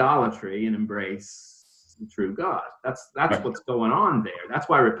from idolatry and embrace the true God. That's what's going on there. That's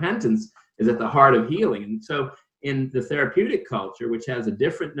why repentance is at the heart of healing. And so in the therapeutic culture, which has a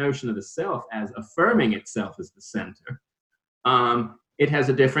different notion of the self as affirming itself as the center, it has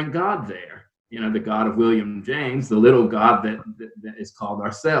a different God there. The God of William James, the little God that is called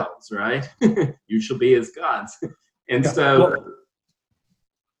ourselves, right? You shall be as gods. And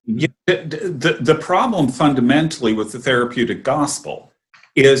the problem fundamentally with the therapeutic gospel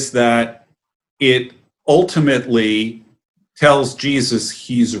is that it ultimately tells Jesus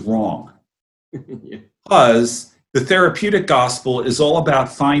he's wrong. Because the therapeutic gospel is all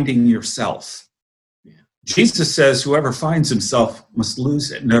about finding yourself. Jesus says, whoever finds himself must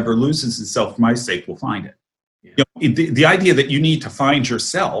lose it. And whoever loses himself for my sake will find it. The idea that you need to find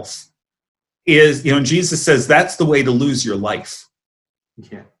yourself is, Jesus says that's the way to lose your life.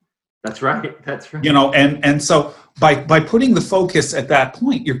 Yeah, that's right. That's right. And so by putting the focus at that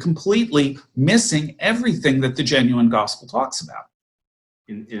point, you're completely missing everything that the genuine gospel talks about.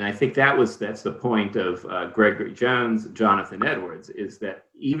 And I think that's the point of Gregory Jones, Jonathan Edwards, is that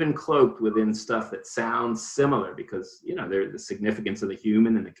even cloaked within stuff that sounds similar, because they're the significance of the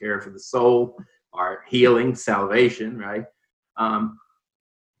human and the care for the soul, our healing, salvation, right?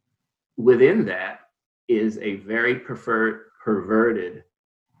 Within that is a very perverted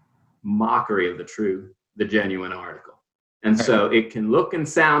mockery of the genuine article, and so it can look and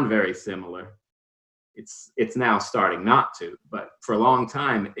sound very similar. It's now starting not to, but for a long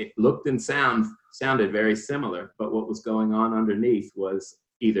time it looked and sounded very similar. But what was going on underneath was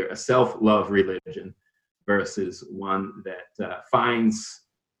either a self-love religion versus one that finds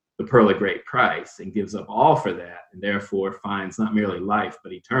the pearl of great price and gives up all for that, and therefore finds not merely life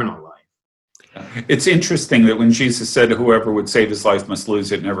but eternal life. It's interesting that when Jesus said, whoever would save his life must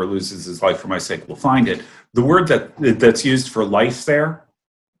lose it, never loses his life for my sake will find it. The word that's used for life there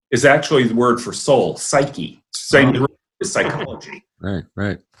is actually the word for soul, psyche. Same word as psychology. Right,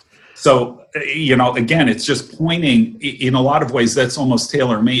 right. So, again, it's just pointing in a lot of ways that's almost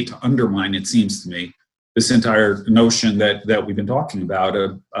tailor-made to undermine, it seems to me, this entire notion that we've been talking about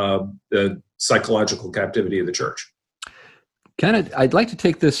of the psychological captivity of the church. I'd like to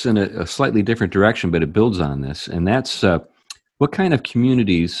take this in a slightly different direction, but it builds on this, and that's what kind of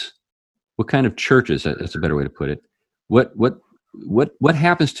communities, what kind of churches, that's a better way to put it, what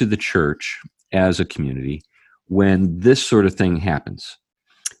happens to the church as a community when this sort of thing happens?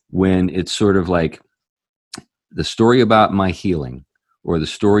 When it's sort of like the story about my healing, or the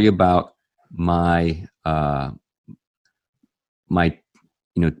story about my the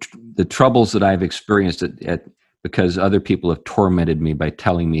troubles that I've experienced because other people have tormented me by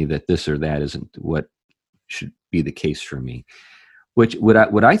telling me that this or that isn't what should be the case for me.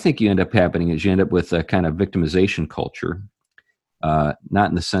 What I think you end up happening is you end up with a kind of victimization culture, not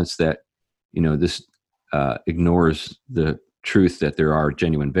in the sense that this ignores the truth that there are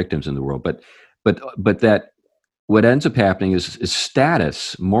genuine victims in the world, but that what ends up happening is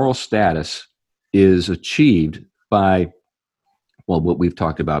status, moral status, is achieved by, well, what we've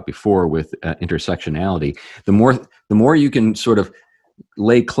talked about before with intersectionality. The more you can sort of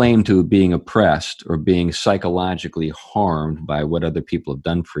lay claim to being oppressed or being psychologically harmed by what other people have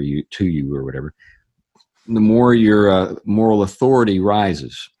done to you or whatever, the more your moral authority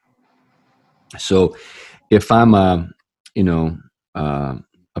rises. So if I'm a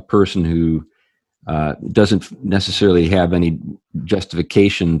person who doesn't necessarily have any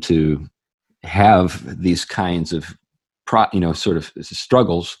justification to have these kinds of sort of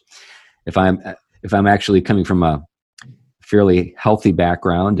struggles, if I'm actually coming from a fairly healthy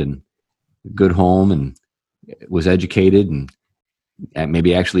background and good home and was educated and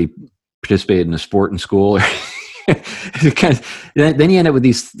maybe actually participated in a sport in school, then you end up with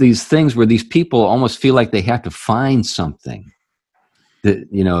these things where these people almost feel like they have to find something that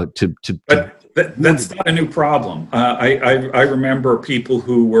that's not a new problem. I remember people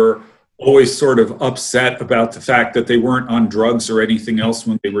who were always sort of upset about the fact that they weren't on drugs or anything else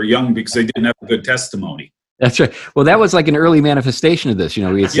when they were young because they didn't have a good testimony. That's right. Well, that was like an early manifestation of this.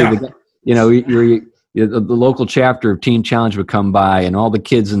 We'd say, the local chapter of Teen Challenge would come by, and all the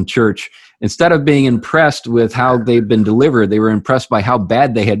kids in church, instead of being impressed with how they've been delivered, they were impressed by how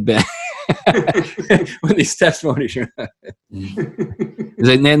bad they had been. When these testimonies, and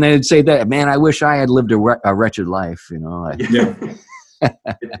then they'd say that, man, I wish I had lived a wretched life. Yeah.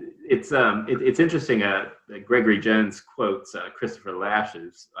 It's interesting. Gregory Jones quotes Christopher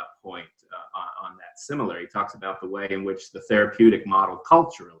Lash's point on that similar. He talks about the way in which the therapeutic model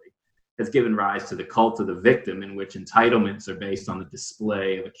culturally has given rise to the cult of the victim, in which entitlements are based on the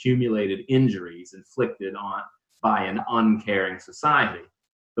display of accumulated injuries inflicted by an uncaring society.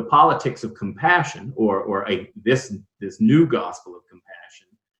 The politics of compassion, this new gospel of compassion,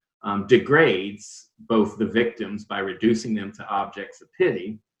 degrades both the victims by reducing them to objects of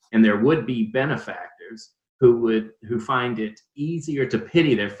pity, and their would-be benefactors who find it easier to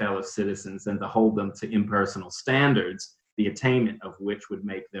pity their fellow citizens than to hold them to impersonal standards, the attainment of which would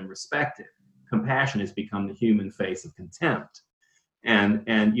make them respected. Compassion has become the human face of contempt.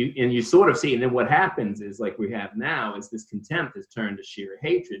 And you sort of see, and then what happens is, like we have now, is this contempt has turned to sheer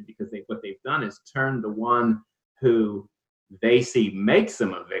hatred, because what they've done is turn the one who they see makes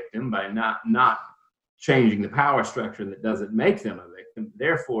them a victim by not changing the power structure that doesn't make them a victim.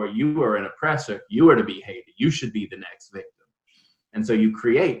 Therefore, you are an oppressor. You are to be hated. You should be the next victim. And so you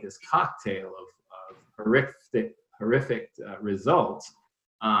create this cocktail of horrific results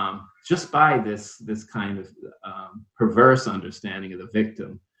just by this kind of perverse understanding of the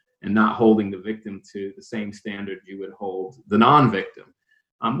victim, and not holding the victim to the same standard you would hold the non-victim.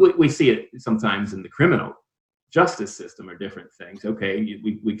 We see it sometimes in the criminal justice system, or different things. Okay,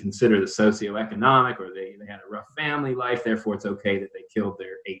 we consider the socioeconomic, or they had a rough family life, therefore it's okay that they killed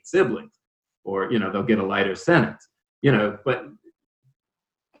their 8 siblings, or they'll get a lighter sentence. But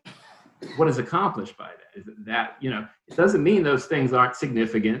what is accomplished by that is that it doesn't mean those things aren't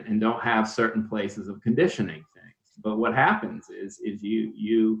significant and don't have certain places of conditioning things. But what happens is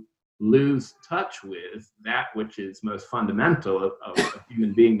you lose touch with that which is most fundamental of a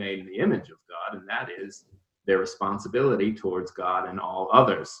human being made in the image of God, and that is their responsibility towards God and all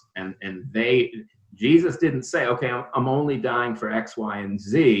others. And Jesus didn't say, okay, I'm only dying for X, Y, and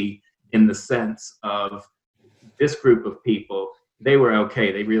Z, in the sense of this group of people, they were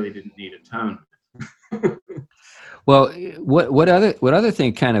okay. They really didn't need atonement. Well, what other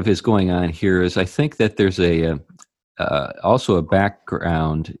thing kind of is going on here is I think that there's also a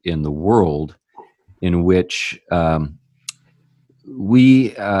background in the world in which we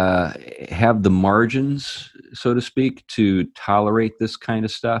have the margins, so to speak, to tolerate this kind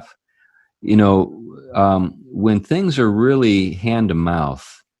of stuff. When things are really hand to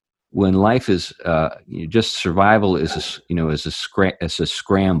mouth, when life is just survival is a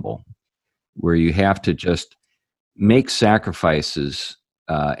scramble where you have to just make sacrifices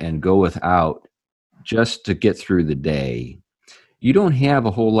and go without just to get through the day. You don't have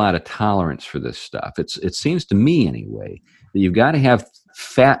a whole lot of tolerance for this stuff. It seems to me anyway that you've got to have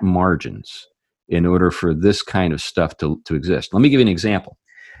fat margins in order for this kind of stuff to exist. Let me give you an example.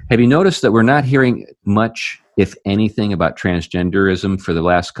 Have you noticed that we're not hearing much, if anything, about transgenderism for the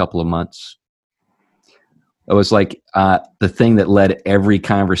last couple of months? It was like the thing that led every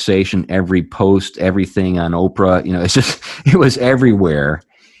conversation, every post, everything on Oprah. It was everywhere.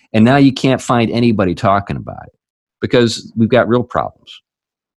 And now you can't find anybody talking about it because we've got real problems,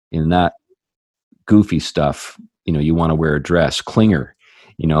 not goofy stuff. You want to wear a dress, Klinger,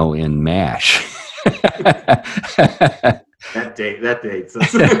 in MASH. That dates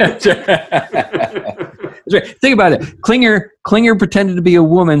us. That's right. Think about it. Klinger pretended to be a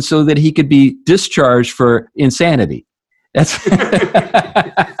woman so that he could be discharged for insanity. That's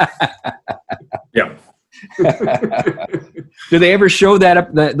yeah. Do they ever show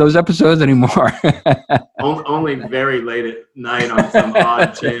those episodes anymore? Only very late at night on some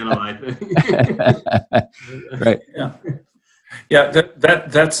odd channel, I think. Right. Yeah.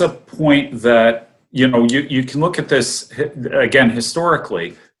 That's a point that you can look at this again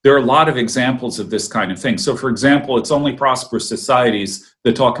historically. There are a lot of examples of this kind of thing. So, for example, it's only prosperous societies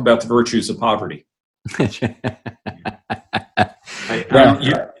that talk about the virtues of poverty. Right.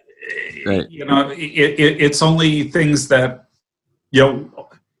 It's only things that,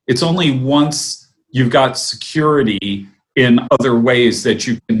 it's only once you've got security in other ways that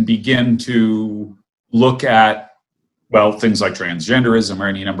you can begin to look at, things like transgenderism or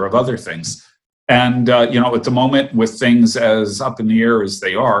any number of other things. And, at the moment with things as up in the air as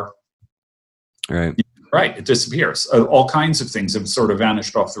they are, right, it disappears. All kinds of things have sort of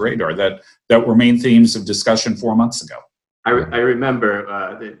vanished off the radar that were main themes of discussion 4 months ago. I remember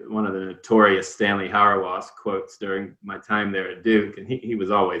one of the notorious Stanley Hauerwas quotes during my time there at Duke, and he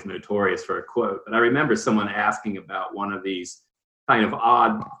was always notorious for a quote. But I remember someone asking about one of these kind of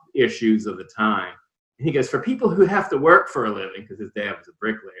odd issues of the time. And he goes, for people who have to work for a living, because his dad was a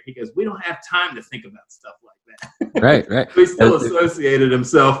bricklayer, he goes, we don't have time to think about stuff like that. Right. He still associated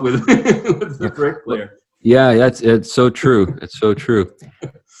himself with the bricklayer. Yeah, it's so true. It's so true.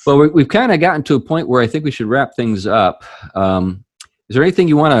 Well, we've kind of gotten to a point where I think we should wrap things up. Is there anything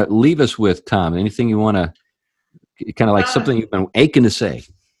you want to leave us with, Tom? Anything you want to kind of like something you've been aching to say?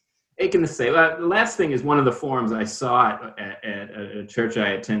 The last thing is one of the forums I saw at a church I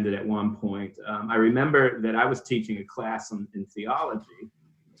attended at one point. I remember that I was teaching a class in theology.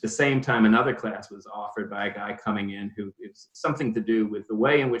 At the same time, another class was offered by a guy coming in who it's something to do with the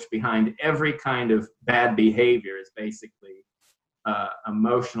way in which behind every kind of bad behavior is basically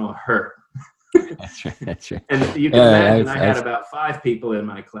emotional hurt. That's right. And you can imagine I had about 5 people in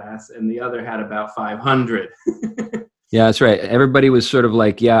my class, and the other had about 500. Yeah, that's right. Everybody was sort of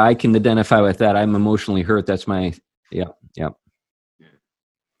like, yeah, I can identify with that. I'm emotionally hurt. That's my, yeah. How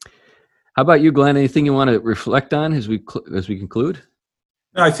about you, Glenn? Anything you want to reflect on as we conclude?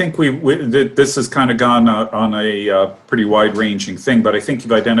 I think this has kind of gone on a pretty wide-ranging thing, but I think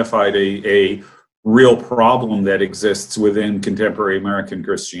you've identified a real problem that exists within contemporary American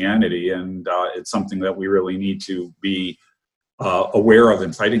Christianity, and it's something that we really need to be aware of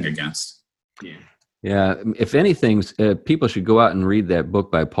and fighting against. Yeah. If anything, people should go out and read that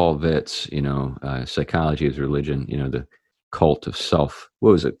book by Paul Vitz, Psychology as Religion, the Cult of Self.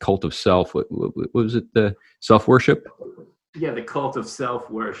 What was it? Cult of Self. What was it? The self-worship? Yeah, the Cult of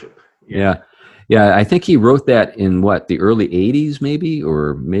Self-Worship. Yeah. I think he wrote that in the early 80s maybe,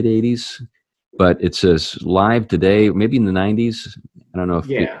 or mid 80s, but it says live today, maybe in the 90s. I don't know if.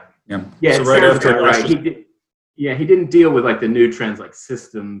 Yeah. So right after, right. He didn't deal with like the new trends like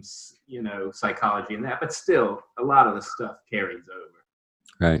systems, psychology and that, but still a lot of the stuff carries over.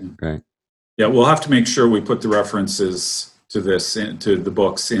 Right. Yeah, we'll have to make sure we put the references to this, to the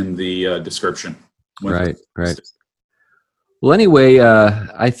books in the description. Right. Well, anyway,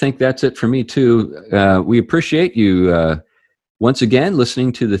 I think that's it for me too. We appreciate you once again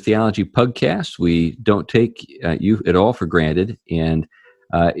listening to the Theology Pugcast. We don't take you at all for granted. And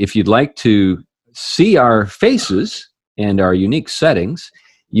if you'd like to see our faces and our unique settings,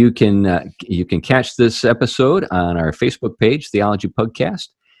 You can catch this episode on our Facebook page, Theology Podcast,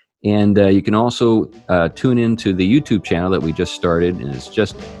 and you can also tune into the YouTube channel that we just started, and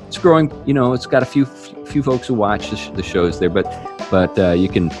it's growing. It's got a few folks who watch the shows there, but you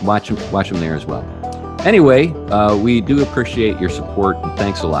can watch them there as well. Anyway, we do appreciate your support, and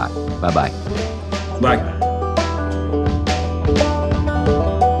thanks a lot. Bye-bye. Bye.